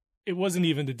 It wasn't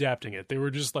even adapting it. They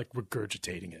were just like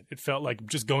regurgitating it. It felt like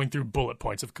just going through bullet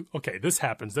points of, okay, this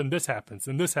happens, then this happens,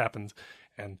 then this happens.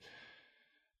 And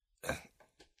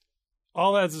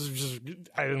all that is just,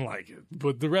 I didn't like it.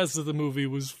 But the rest of the movie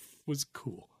was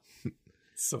cool.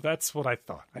 So that's what I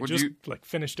thought. I just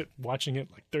finished it, watching it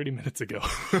like 30 minutes ago.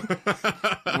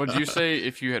 Would you say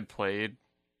if you had played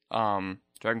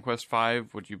Dragon Quest V,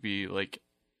 would you be like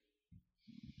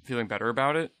feeling better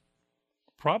about it?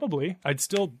 Probably. I'd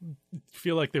still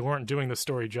feel like they weren't doing the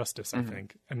story justice, I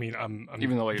think. I mean, I'm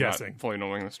even though you're guessing. not fully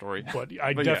knowing the story. But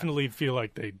I definitely feel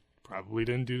like they probably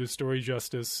didn't do the story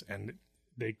justice, and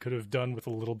they could have done with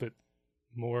a little bit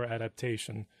more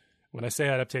adaptation. When I say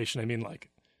adaptation, I mean like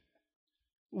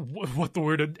what the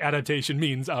word adaptation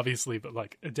means, obviously, but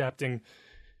like adapting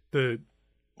the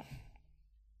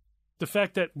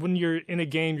fact that when you're in a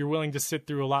game, you're willing to sit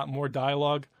through a lot more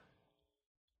dialogue.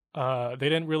 They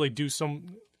didn't really do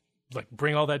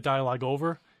bring all that dialogue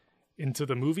over into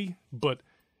the movie, but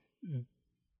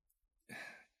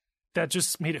that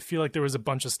just made it feel like there was a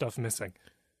bunch of stuff missing.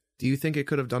 Do you think it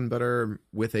could have done better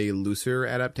with a looser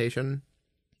adaptation?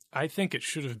 I think it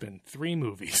should have been 3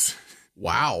 movies.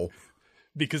 Wow.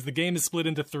 Because the game is split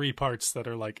into 3 parts that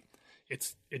are like,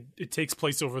 it takes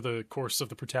place over the course of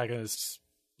the protagonist's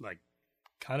like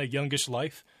kind of youngish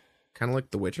life. Kind of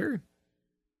like The Witcher?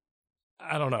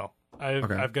 I don't know.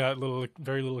 I've got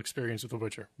very little experience with The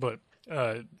Witcher, but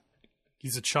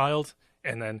he's a child,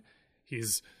 and then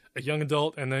he's a young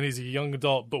adult, and then he's a young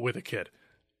adult but with a kid.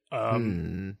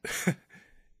 And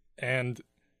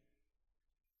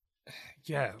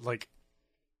yeah, like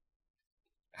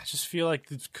I just feel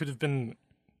like it could have been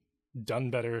done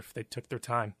better if they took their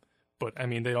time. But I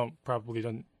mean, they don't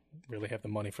really have the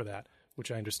money for that,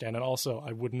 which I understand. And also,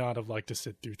 I would not have liked to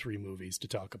sit through 3 movies to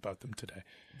talk about them today.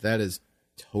 That is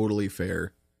totally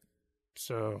fair.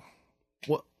 So,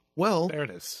 well, there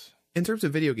it is. In terms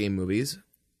of video game movies,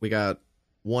 we got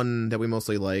one that we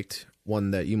mostly liked,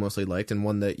 one that you mostly liked, and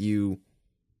one that you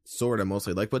sort of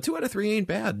mostly liked. But 2 out of 3 ain't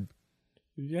bad.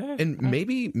 Yeah, and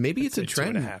maybe it's a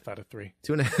trend. 2.5 out of 3.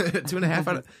 2.5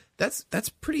 out of that's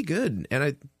pretty good.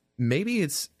 And maybe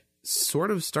it's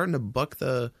sort of starting to buck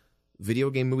the video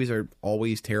game movies are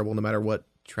always terrible no matter what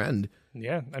trend.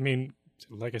 Yeah, I mean,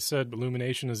 like I said,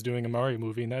 Illumination is doing a Mario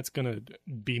movie, and that's going to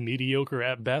be mediocre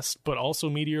at best, but also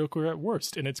mediocre at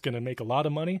worst, and it's going to make a lot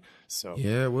of money. So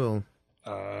yeah, it will.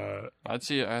 I'd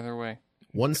see it either way.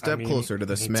 One step closer to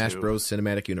the Smash too. Bros.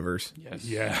 Cinematic universe. Yes.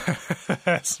 Yeah. You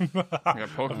got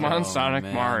Pokemon, Sonic,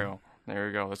 man. Mario. There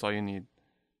you go. That's all you need.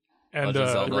 And Legend of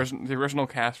Zelda. The original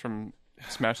cast from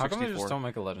Smash How 64. come they just don't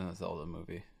make a Legend of Zelda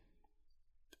movie?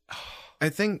 I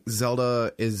think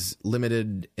Zelda is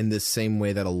limited in the same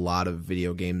way that a lot of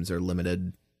video games are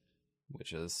limited.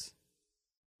 Which is...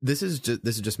 This is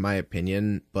just my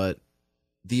opinion, but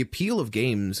the appeal of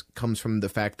games comes from the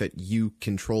fact that you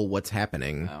control what's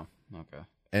happening. Oh, okay.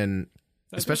 And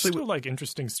especially there's still like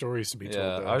interesting stories to be told.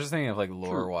 Yeah, Though. I was just thinking of like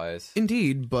lore-wise.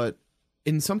 Indeed, but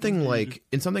in something like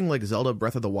Zelda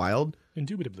Breath of the Wild,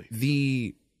 Indubitably.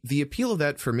 The appeal of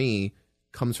that for me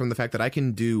comes from the fact that I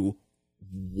can do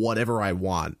whatever I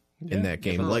want in that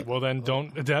game. Like, well, then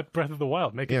don't adapt Breath of the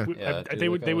Wild. Make it. Yeah, they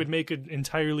would make it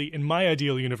entirely in my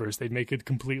ideal universe. They'd make it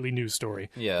completely new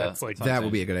story. Yeah, that's like that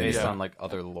would be a good idea. Based on like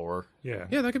other lore. Yeah,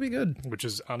 that could be good. Which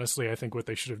is honestly, I think what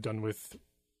they should have done with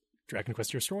Dragon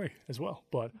Quest: Your Story as well.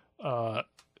 But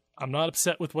I'm not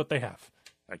upset with what they have,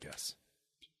 I guess.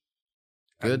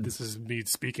 Good. And this is me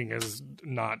speaking as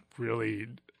not really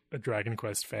a Dragon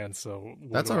Quest fan, so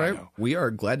That's all right. We are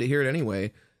glad to hear it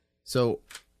anyway. So,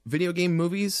 video game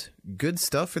movies, good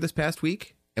stuff for this past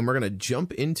week, and we're going to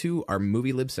jump into our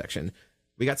movie lib section.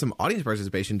 We got some audience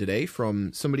participation today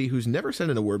from somebody who's never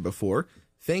sent in a word before.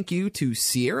 Thank you to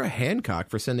Sierra Hancock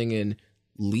for sending in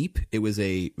leap. It was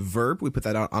a verb. We put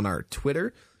that out on our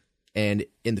Twitter. And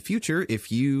in the future,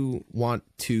 if you want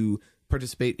to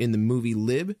participate in the movie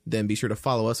lib, then be sure to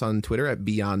follow us on Twitter at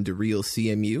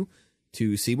BeyondTheRealCMU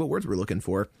to see what words we're looking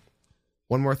for.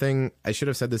 One more thing, I should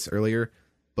have said this earlier,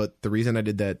 but the reason I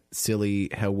did that silly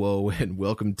hello and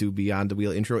welcome to Beyond the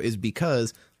Wheel intro is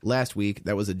because last week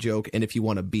that was a joke, and if you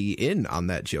want to be in on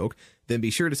that joke, then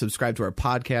be sure to subscribe to our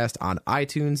podcast on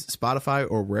iTunes, Spotify,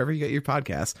 or wherever you get your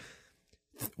podcasts.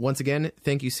 Once again,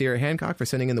 thank you, Sarah Hancock, for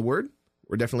sending in the word.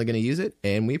 We're definitely going to use it,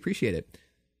 and we appreciate it.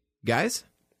 Guys,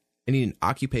 I need an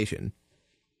occupation.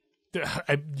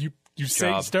 You say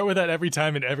Job. start with that every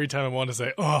time, and every time I want to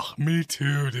say, "Oh, me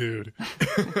too, dude."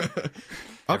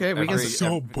 Okay, we can Every-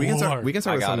 so we can start. bored. We can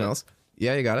start I with got something it. else.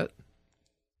 Yeah, you got it.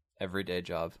 Everyday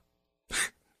job.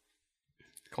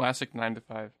 Classic 9 to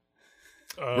 5.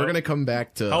 We're gonna come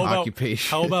back to How about occupation.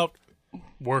 how about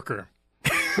worker?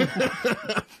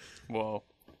 Whoa.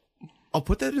 I'll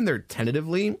put that in there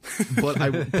tentatively, but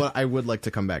I would like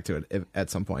to come back to it at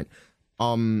some point.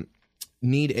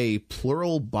 Need a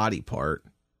plural body part.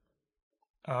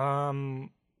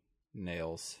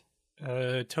 Nails.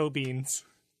 Toe beans.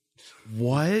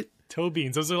 What? Toe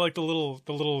beans. Those are like the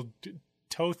little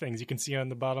toe things you can see on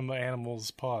the bottom of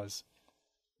animals' paws.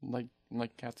 Like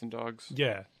cats and dogs.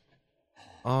 Yeah.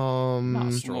 Little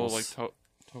Nostrils. like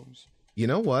toes. You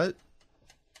know what?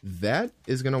 That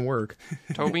is gonna work.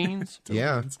 Toe beans?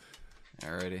 Yeah,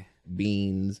 Alrighty.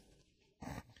 beans. All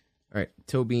right,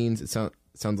 toe beans. It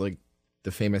sounds like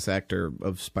the famous actor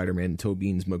of Spider-Man, Toe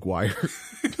Beans Maguire.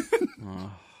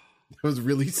 It was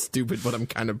really stupid, but I'm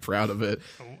kind of proud of it.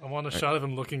 I want a shot of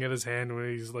him looking at his hand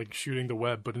when he's like shooting the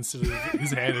web, but instead of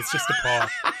his hand, it's just a paw.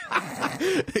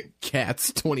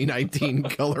 Cats 2019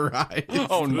 colorized.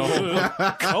 Oh no.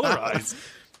 Colorized.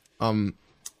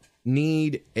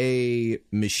 Need a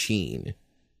machine.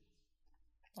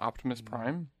 Optimus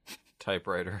Prime?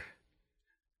 Typewriter.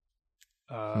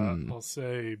 I'll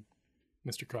say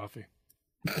Mr. Coffee.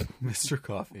 Mr.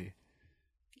 Coffee.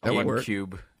 That would Game work.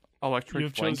 Cube. Electric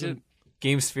You've blanket? chosen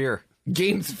Game Sphere.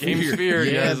 Game Sphere. Game Sphere,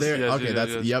 Yeah, yes, there. yes, Okay, yes,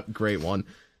 that's yes. yep, great one.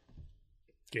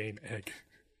 Game Egg.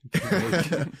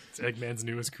 It's Eggman's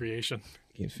newest creation.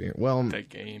 Game Sphere. Well, The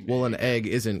game. well, an egg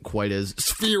isn't quite as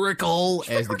spherical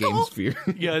as the Game Sphere.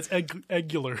 Yeah, it's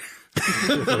eggular.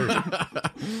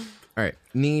 All right,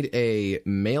 need a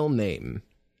male name.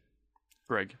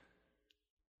 Greg.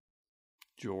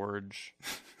 George.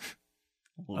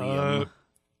 Liam.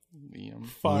 Liam.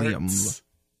 Farts.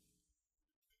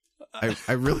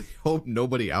 I really hope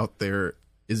nobody out there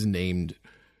is named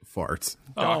Farts.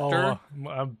 Doctor. Oh,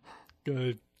 I'm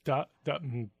good. Blah.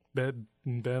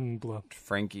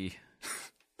 Frankie.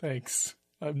 Thanks.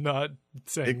 I'm not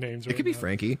saying names right It could be now.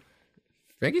 Frankie.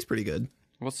 Frankie's pretty good.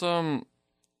 What's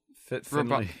Fit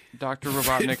Finley. Dr.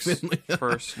 Robotnik's Finley.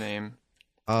 first name?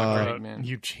 Uh, Eggman.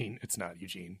 Eugene. It's not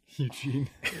Eugene. Eugene.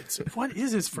 It's what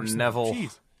is his first Neville. name?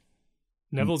 Jeez.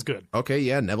 Neville's good. Okay,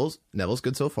 yeah, Neville's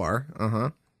good so far.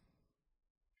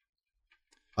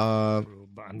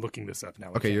 I'm looking this up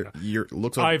now. Okay, you're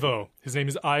looks like Ivo. His name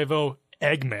is Ivo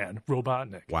Eggman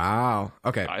Robotnik. wow.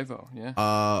 Okay. Ivo,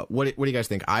 yeah. What do you guys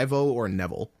think? Ivo or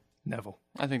Neville? Neville.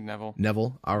 I think Neville.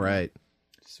 Neville. All right.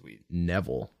 Sweet.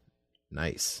 Neville.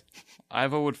 Nice.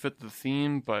 Ivo would fit the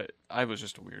theme, but Ivo's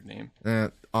just a weird name.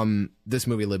 This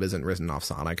movie lib isn't written off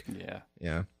Sonic. Yeah.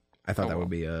 Yeah. I thought that well. would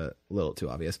be a little too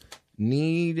obvious.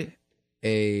 Need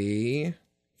a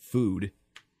food.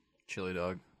 Chili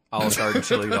dog. Olive Garden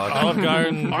chili dog. Olive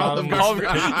Garden.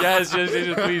 Yes,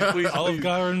 please. Olive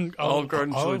Garden. Olive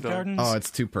Garden chili dog. Garden's Oh,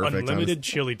 it's too perfect. Unlimited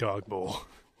chili dog bowl.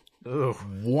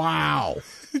 Wow.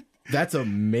 That's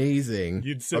amazing.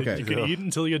 You'd say okay. you could eat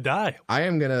until you die. I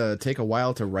am gonna take a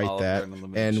while to write Olive that, Garden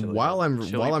unlimited and chili while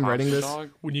dog. I'm writing this,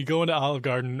 Dog? When you go into Olive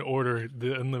Garden and order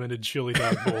the unlimited chili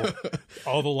dog bowl,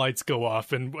 all the lights go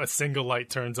off and a single light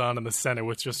turns on in the center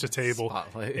with just a table.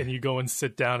 Spotlight. And you go and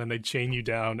sit down and they chain you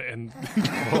down and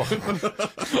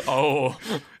Oh.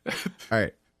 all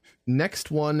right.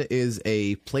 Next one is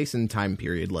a place and time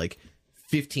period, like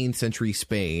 15th century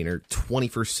Spain or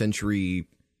 21st century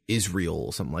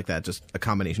Israel, something like that. Just a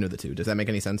combination of the two. Does that make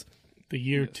any sense? the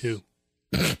year 2.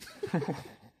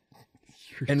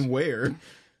 And where?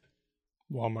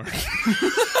 Walmart.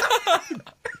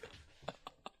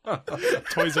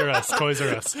 Toys R Us. Toys R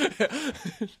Us.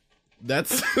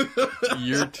 That's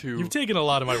Year 2. You've taken a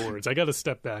lot of my words. I got to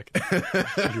step back.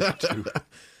 Year 2.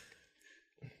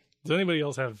 Does anybody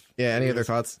else have? yeah. Any other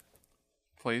thoughts?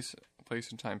 place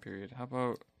and time period. How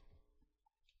about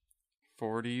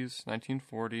 40s,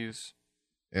 1940s?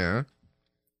 Yeah.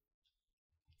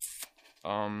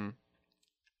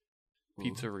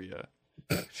 Pizzeria.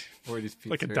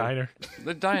 Like a diner.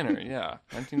 The diner, yeah.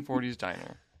 1940s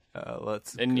diner.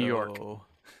 Let's In New York. go.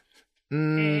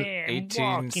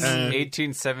 1870s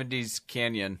 1870s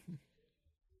Canyon.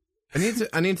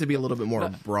 I need to be a little bit more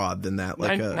broad than that.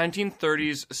 Like,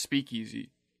 1930s speakeasy.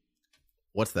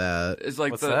 what's that? It's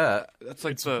like What's the that? that's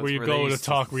like It's the where you where go they to used to-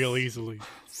 talk real easily.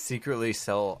 Secretly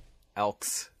sell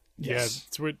elks. Yes.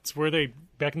 Yeah, it's where they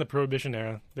back in the Prohibition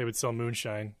era they would sell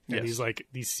moonshine Yes. and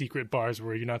these secret bars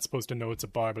where you're not supposed to know it's a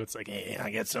bar, but it's like, hey,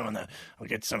 I'll get some of the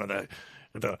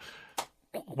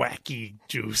wacky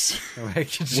juice.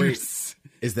 Juice.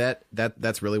 Is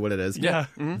that's really what it is? Yeah.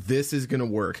 This is gonna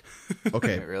work.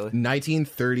 Okay. Really?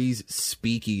 1930s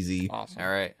speakeasy. Awesome. All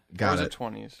right. Got Or it. is it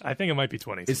 20s? I think it might be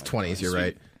 20s. It's 20s. You're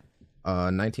right.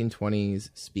 1920s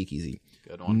speakeasy.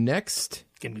 Good one. Next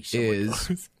Give me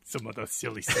is some of the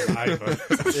silly saliva.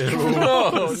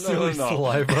 No, Silly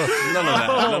saliva. None of that.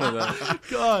 None of that.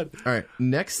 God. all right.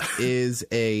 Next is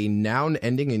a noun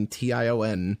ending in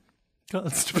tion.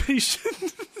 Constipation.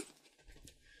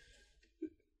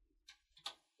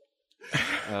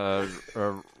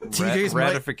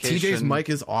 Ratification. TJ's mic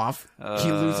is off.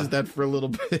 He loses that for a little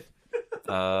bit.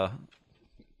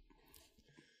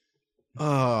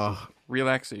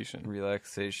 Relaxation.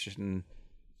 Relaxation.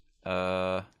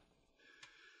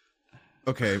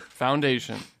 Okay.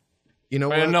 Foundation. You know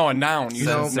Wait, what? no, a noun. You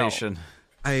don't know. Sensation.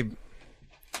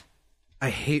 I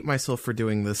hate myself for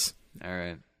doing this. All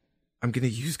right. I'm gonna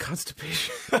use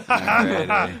constipation. All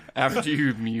right. After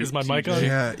you mute. Is my mic TJ.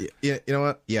 on? yeah. You know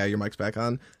what? Yeah, your mic's back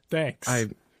on. Thanks.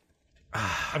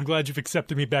 I'm glad you've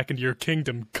accepted me back into your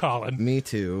kingdom, Colin. Me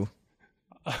too.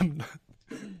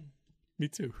 Me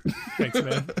too. Thanks,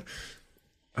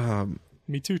 man.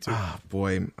 Me too. Oh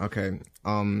boy. Okay.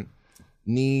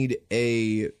 Need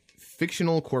a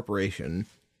fictional corporation,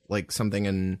 like something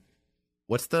in.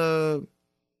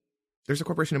 There's a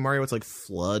corporation in Mario. It's like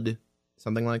Flood,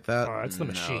 something like that. Oh, that's the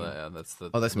machine. That's the.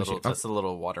 Oh, that's the little, machine. That's the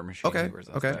little water machine. Okay. Where's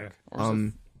that Okay. back?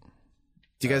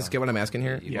 Do you guys get what I'm asking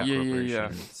here? Evil Yeah.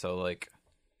 corporation. So like,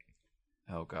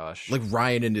 oh gosh. Like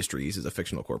Ryan Industries is a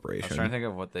fictional I was corporation. trying to think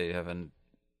of what they have in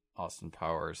Austin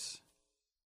Powers.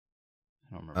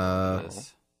 I don't remember what it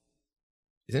is.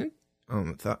 Isn't it?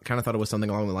 Kind of thought it was something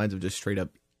along the lines of just straight up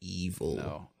evil.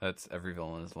 No, that's every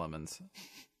villain is lemons.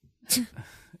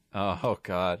 Oh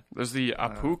God. There's the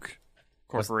Apuk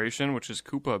Corporation, which is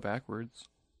Koopa backwards.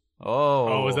 Oh.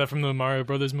 Oh, is that from the Mario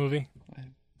Brothers movie?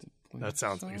 That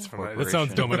sounds like it's from. That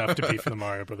sounds Corporation. dumb enough to be from the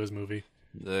Mario Brothers movie.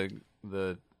 the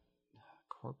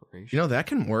corporation? You know, that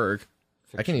can work.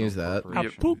 I can use that.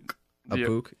 Corporation. Apuk,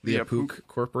 The the Apuk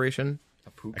Corporation.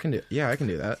 Apuk. I can do. Yeah, I can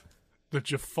do that. the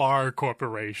Jafar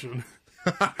Corporation.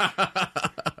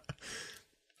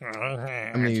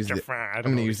 I'm gonna use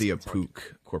the Apuk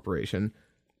Corporation.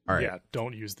 All right. Yeah,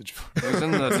 don't use the Jafar. It was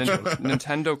in the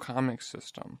Nintendo Comic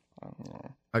System. I don't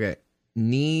know. Okay.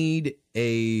 Need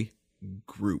a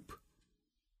group.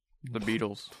 The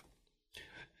Beatles.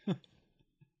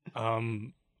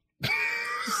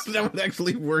 That would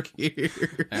actually work here.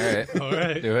 All right. All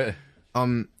right. Do it.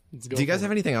 Let's go Do you guys for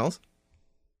have it. anything else?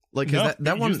 Like, 'cause No,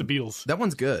 that you one, use the Beatles. that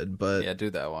one's good, but Yeah, do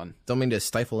that one. don't mean to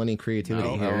stifle any creativity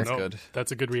No, here. one's no, good.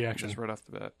 That's a good reaction. Just right off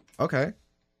the bat. Okay.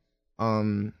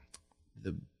 The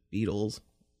Beatles.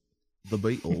 The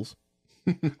Beatles.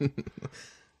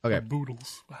 Okay.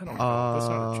 Boodles. I don't know. That's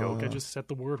not a joke. I just said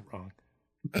the word wrong.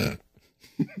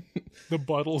 The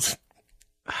Buttles.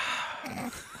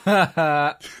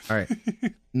 All right.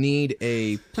 Need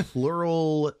a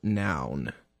plural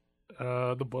noun.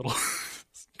 The Buttles.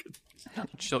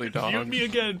 Chili Mute dogs. me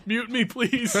again. Mute me,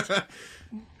 please.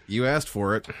 You asked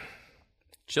for it.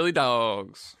 Chili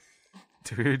dogs.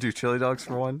 Do we do chili dogs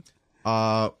for one?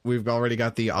 We've already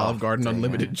got the Olive Garden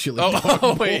Unlimited chili. dog.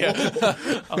 Oh, wait,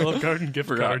 yeah. Olive Garden gift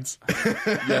cards.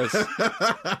 Yes.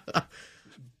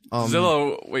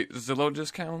 Zillow. Wait, Zillow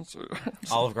discounts?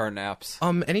 Olive Garden apps.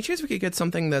 Any chance we could get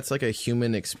something that's like a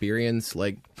human experience,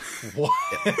 like what?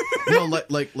 No,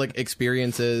 like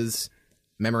experiences,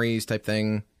 memories type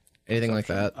thing, anything like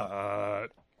that.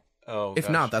 Oh, If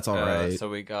not, that's all right. So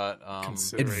we got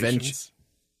Considerations.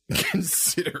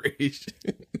 Consideration.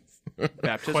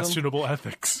 Baptism? Questionable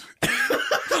ethics.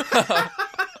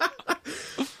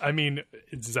 I mean,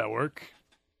 does that work?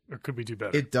 Or could we do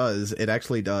better? It does. It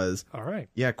actually does. All right.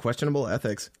 Yeah, questionable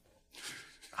ethics.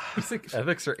 you think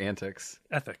ethics or antics?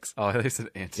 Ethics. Oh, they said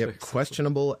antics. Yep,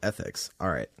 questionable ethics. All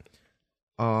right.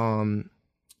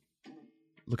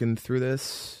 Looking through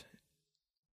this,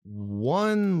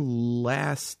 one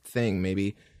last thing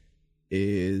maybe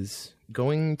is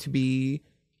going to be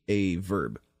a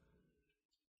verb.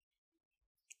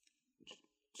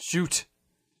 Shoot.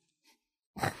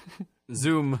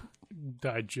 Zoom.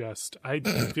 Digest. I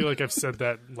feel like I've said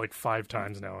that like 5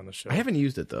 times now on the show. I haven't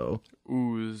used it though.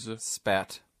 Ooze.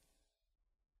 Spat.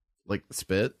 Like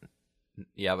spit.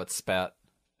 Yeah, but spat.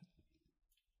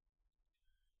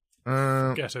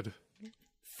 Forgetted.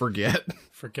 Forget.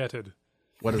 Forgetted.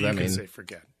 What does You that can mean? say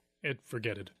forget. It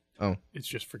forgetted. Oh, It's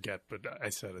just forget, but I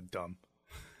said it dumb.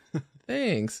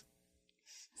 thanks.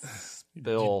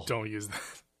 Bill. You don't use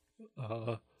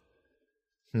that.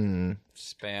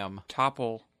 Spam.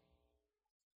 Topple.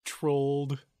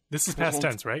 Trolled. This is past Trolled.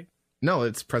 tense, right? No,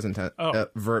 it's present tense. Oh.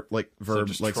 Verb, like verb,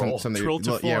 just like troll. something. Troll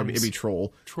to yeah, forms. it'd be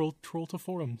troll. Troll to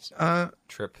forums.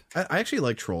 Trip. I actually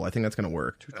like troll. I think that's gonna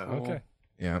work. Okay.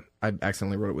 Yeah, I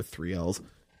accidentally wrote it with 3 L's.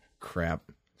 Crap.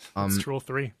 It's Troll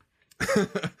 3.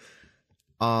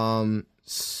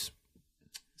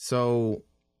 So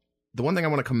the one thing I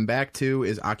want to come back to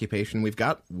is occupation. We've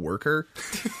got worker.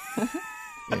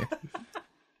 Yeah.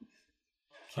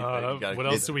 What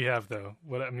else do we have, though?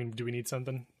 Do we need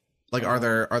something? Like, are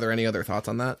there any other thoughts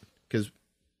on that? Because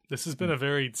This has been a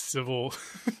very civil.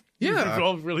 yeah, We've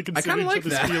all really I considered kinda each like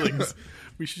other's that. feelings.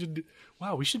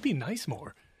 We should be nice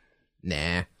more.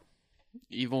 nah.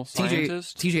 Evil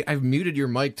scientist. TJ, I've muted your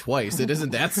mic twice. It isn't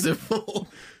that simple.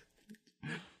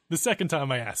 The second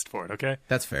time I asked for it, okay?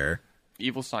 That's fair.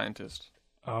 Evil scientist.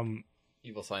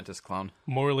 Evil scientist clown.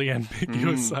 Morally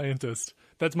ambiguous scientist.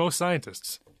 That's most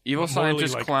scientists. Evil Morally,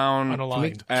 scientist like, clown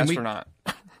unaligned. Can we- astronaut.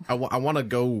 I want to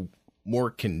go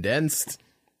more condensed.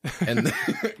 And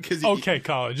because Okay,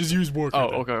 Colin, just use worker.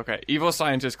 Oh, then. okay. Evil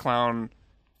scientist clown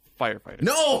firefighter.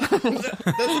 no,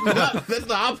 that's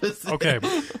the opposite. Okay,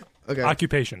 Okay.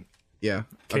 occupation. Yeah.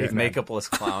 Okay. Caveman. Makeupless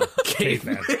clown.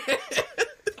 Caveman.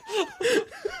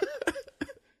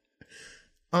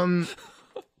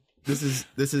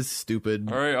 This is stupid.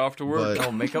 All right, off to work. But-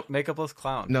 Oh, makeupless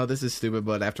clown. No, this is stupid.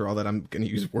 But after all that, I'm gonna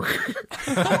use worker.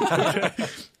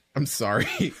 I'm sorry.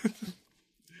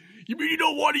 You mean you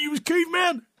don't want to use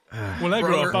caveman? When I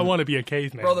grow up, I want to be a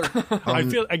caveman. Brother.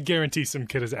 I guarantee some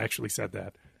kid has actually said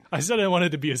that. I said I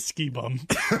wanted to be a ski bum.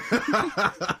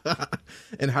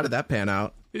 And how did that pan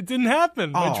out? It didn't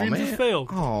happen. My dreams have failed.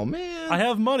 Oh man. I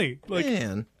have money, like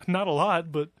man. not a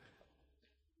lot, but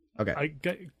Okay.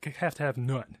 I have to have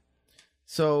none.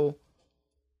 So,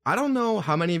 I don't know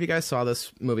how many of you guys saw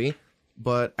this movie,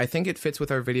 but I think it fits with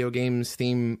our video games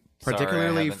theme, Sorry,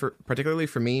 I particularly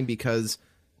for me, because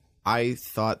I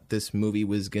thought this movie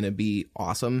was gonna be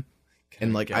awesome,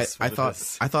 and like guess what it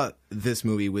is? I thought this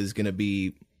movie was gonna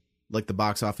be like the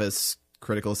box office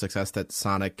critical success that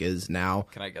Sonic is now.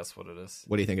 Can I guess what it is?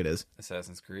 What do you think it is?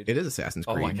 Assassin's Creed. It is Assassin's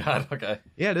Oh Creed. my god. Okay.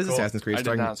 Yeah, it is Assassin's Creed. I did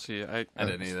starring- not see it. I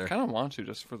didn't either. kind of want to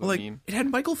just for the like meme. it had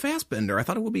Michael Fassbender. I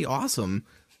thought it would be awesome.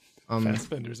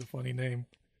 Fassbender's a funny name.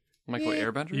 Michael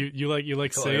Airbender. You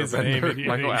like say his name, and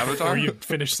Michael Avatar? or you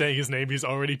finish saying his name, he's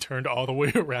already turned all the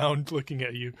way around, looking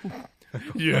at you.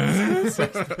 Yes,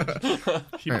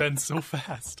 he bends so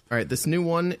fast. All right, this new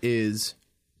one is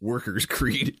Workers'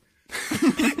 Creed.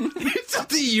 It's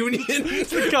the Union.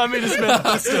 The Communist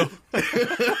Manifesto.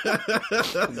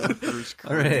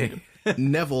 All right.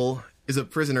 Neville is a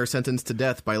prisoner sentenced to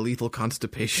death by lethal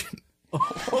constipation.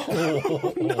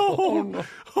 Oh no,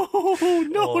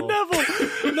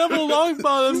 Neville Longbottom.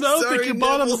 I don't Sorry, think your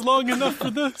bottom's Neville. long enough for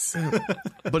this.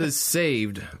 But is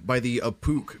saved by the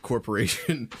Apuk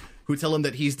Corporation, who tell him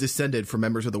that he's descended from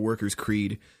members of the Workers'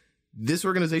 Creed. This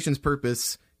organization's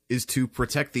purpose is to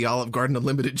protect the Olive Garden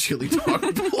Unlimited Chili Dog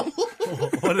Bowl.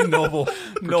 What a noble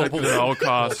Protected at all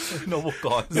costs. noble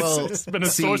cause. Well, It's been a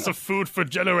see, source of food for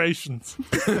generations.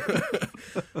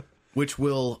 which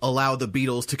will allow the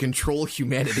Beatles to control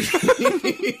humanity.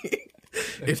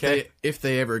 If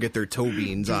they ever get their toe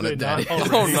beans on it, They that not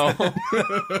is. already-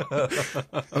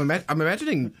 Oh no. I'm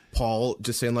imagining Paul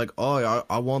just saying like, "Oh,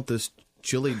 I want this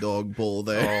chili dog bowl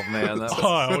there." Oh man, that was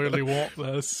I really want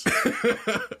this.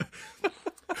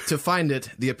 To find it,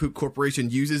 the Apuk Corporation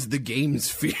uses the game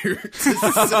sphere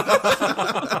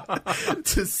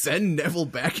to send Neville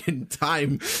back in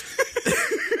time.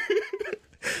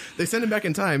 They send him back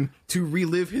in time to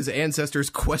relive his ancestors'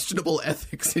 questionable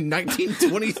ethics in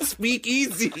 1920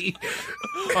 speakeasy,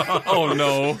 Oh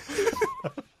no.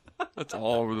 That's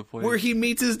all over the place. where he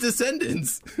meets his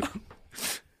descendants.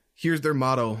 Here's their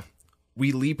motto: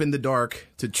 "We leap in the dark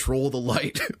to troll the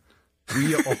light.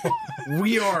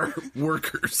 We are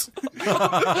workers." We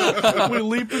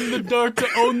leap in the dark to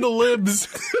own the libs.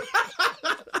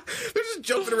 They're just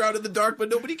jumping around in the dark, but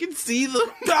nobody can see them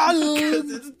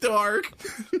because it's dark.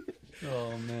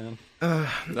 Oh man. That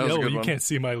was a No, good you one. can't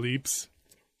see my leaps.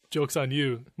 Joke's on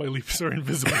you. My leaps are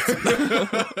invisible.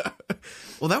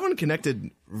 Well, that one connected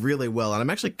really well, and I'm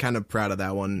actually kind of proud of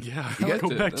that one. Yeah, You guys go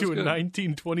did. back That's to a good.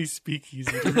 1920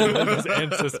 speakeasy to relive his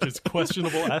ancestors'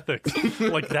 questionable ethics.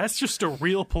 Like, that's just a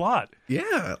real plot.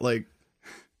 Yeah, like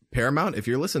Paramount, if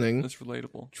you're listening, That's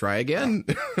relatable. try again.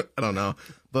 I don't know.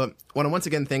 But want to once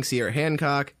again thank Sierra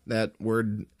Hancock. That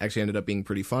word actually ended up being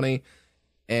pretty funny.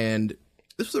 And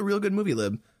this was a real good movie,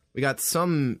 Lib. We got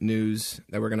some news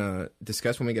that we're going to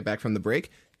discuss when we get back from the break.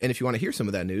 And if you want to hear some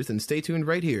of that news, then stay tuned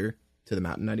right here to the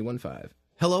Mountain 91.5.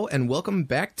 Hello and welcome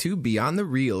back to Beyond the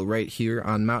Reel right here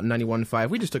on Mountain 91.5.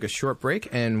 We just took a short break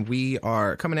and we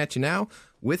are coming at you now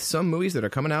with some movies that are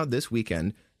coming out this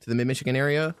weekend. To the Mid-Michigan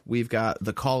area, we've got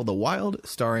The Call of the Wild,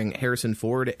 starring Harrison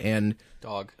Ford and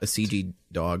Dog. a CG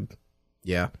dog.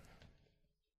 Yeah.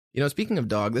 You know, speaking of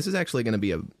dog, this is actually going to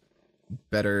be a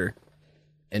better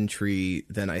entry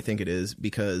than I think it is,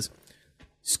 because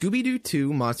Scooby-Doo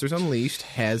 2 Monsters Unleashed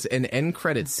has an end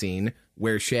credits scene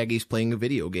where Shaggy's playing a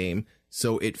video game,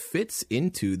 so it fits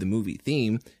into the movie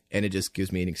theme, and it just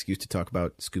gives me an excuse to talk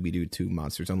about Scooby-Doo 2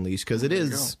 Monsters Unleashed, because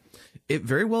it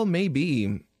very well may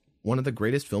be one of the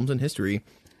greatest films in history,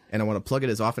 and I want to plug it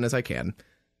as often as I can.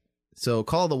 So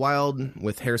Call of the Wild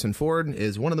with Harrison Ford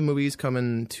is one of the movies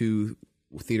coming to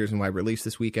theaters and wide release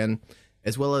this weekend,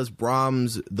 as well as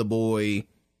Brahms The Boy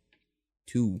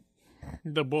 2.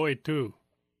 The Boy 2.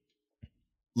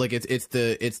 Like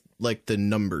it's like the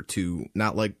number 2,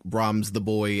 not like Brahms the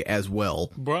Boy as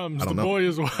well. Brahms the know. Boy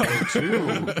as well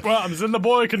too. Brahms and the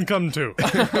Boy can come too.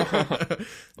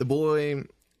 The Boy.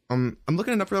 I'm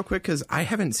looking it up real quick because I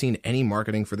haven't seen any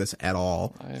marketing for this at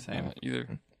all. I haven't either.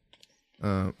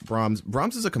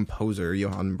 Brahms is a composer,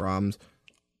 Johann Brahms.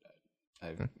 I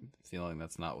have a feeling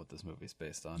that's not what this movie's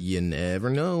based on. You never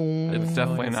know. It's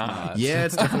definitely not. Yeah,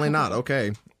 it's definitely not.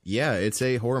 Okay. Yeah, it's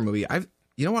a horror movie.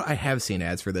 You know what? I have seen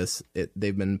ads for this.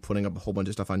 They've been putting up a whole bunch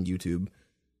of stuff on YouTube.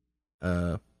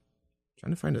 Trying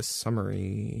to find a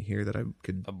summary here that I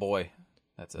could. The Boy.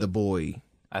 That's it. The Boy.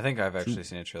 I think I've actually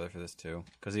seen a trailer for this too,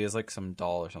 because he has like some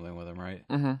doll or something with him, right?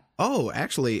 Mm-hmm. Oh,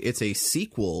 actually, it's a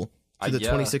sequel to the Yeah.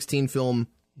 2016 film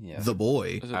Yeah. The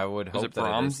Boy. I would Is hope it that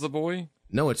Brahms it is. the Boy?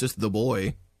 No, it's just The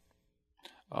Boy.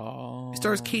 Oh. It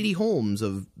stars Katie Holmes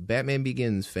of Batman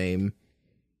Begins fame.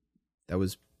 That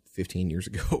was 15 years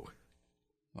ago.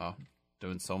 Wow,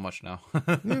 doing so much now.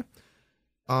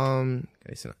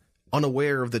 Okay, so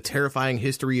unaware of the terrifying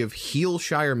history of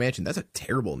Heelshire Mansion. That's a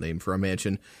terrible name for a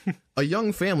mansion. A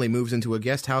young family moves into a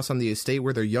guest house on the estate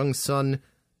where their young son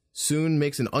soon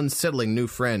makes an unsettling new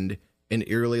friend, an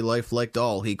eerily lifelike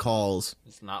doll he calls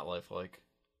It's not lifelike.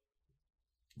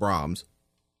 Brahms.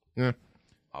 Yeah.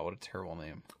 Oh, what a terrible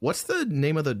name. What's the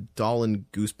name of the doll in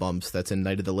Goosebumps that's in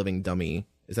Night of the Living Dummy?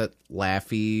 Is that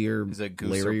Laffy or Is it Goose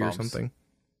Larry or or Bumps? something?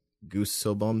 Goose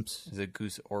so bumps. Is it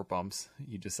Goose or Bumps?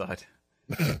 You decide.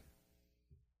 I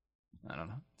don't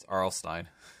know. It's R.L. Stein.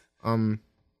 I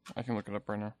can look it up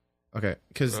right now. Okay,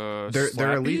 because they're at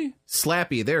Slappy? least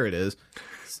Slappy. There it is.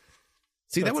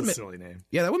 See, that would make silly name.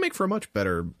 that would make for a much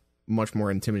better, much more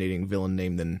intimidating villain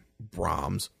name than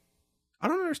Brahms. I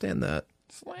don't understand that.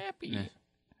 Slappy.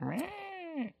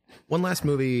 One last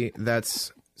movie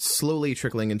that's slowly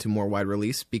trickling into more wide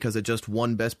release because it just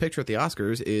won Best Picture at the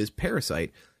Oscars is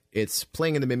Parasite. It's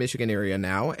playing in the Mid-Michigan area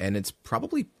now, and it's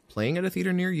probably playing at a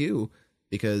theater near you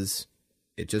because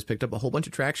it just picked up a whole bunch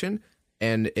of traction.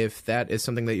 And if that is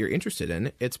something that you're interested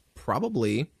in, it's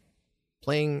probably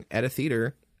playing at a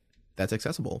theater that's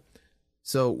accessible.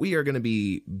 So we are going to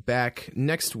be back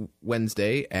next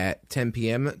Wednesday at 10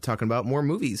 p.m. talking about more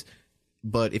movies.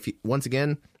 But if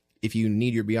you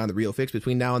need your Beyond the Real fix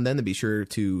between now and then be sure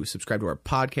to subscribe to our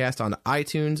podcast on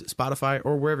iTunes, Spotify,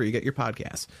 or wherever you get your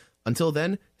podcasts. Until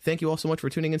then, thank you all so much for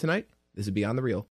tuning in tonight. This is Beyond the Real.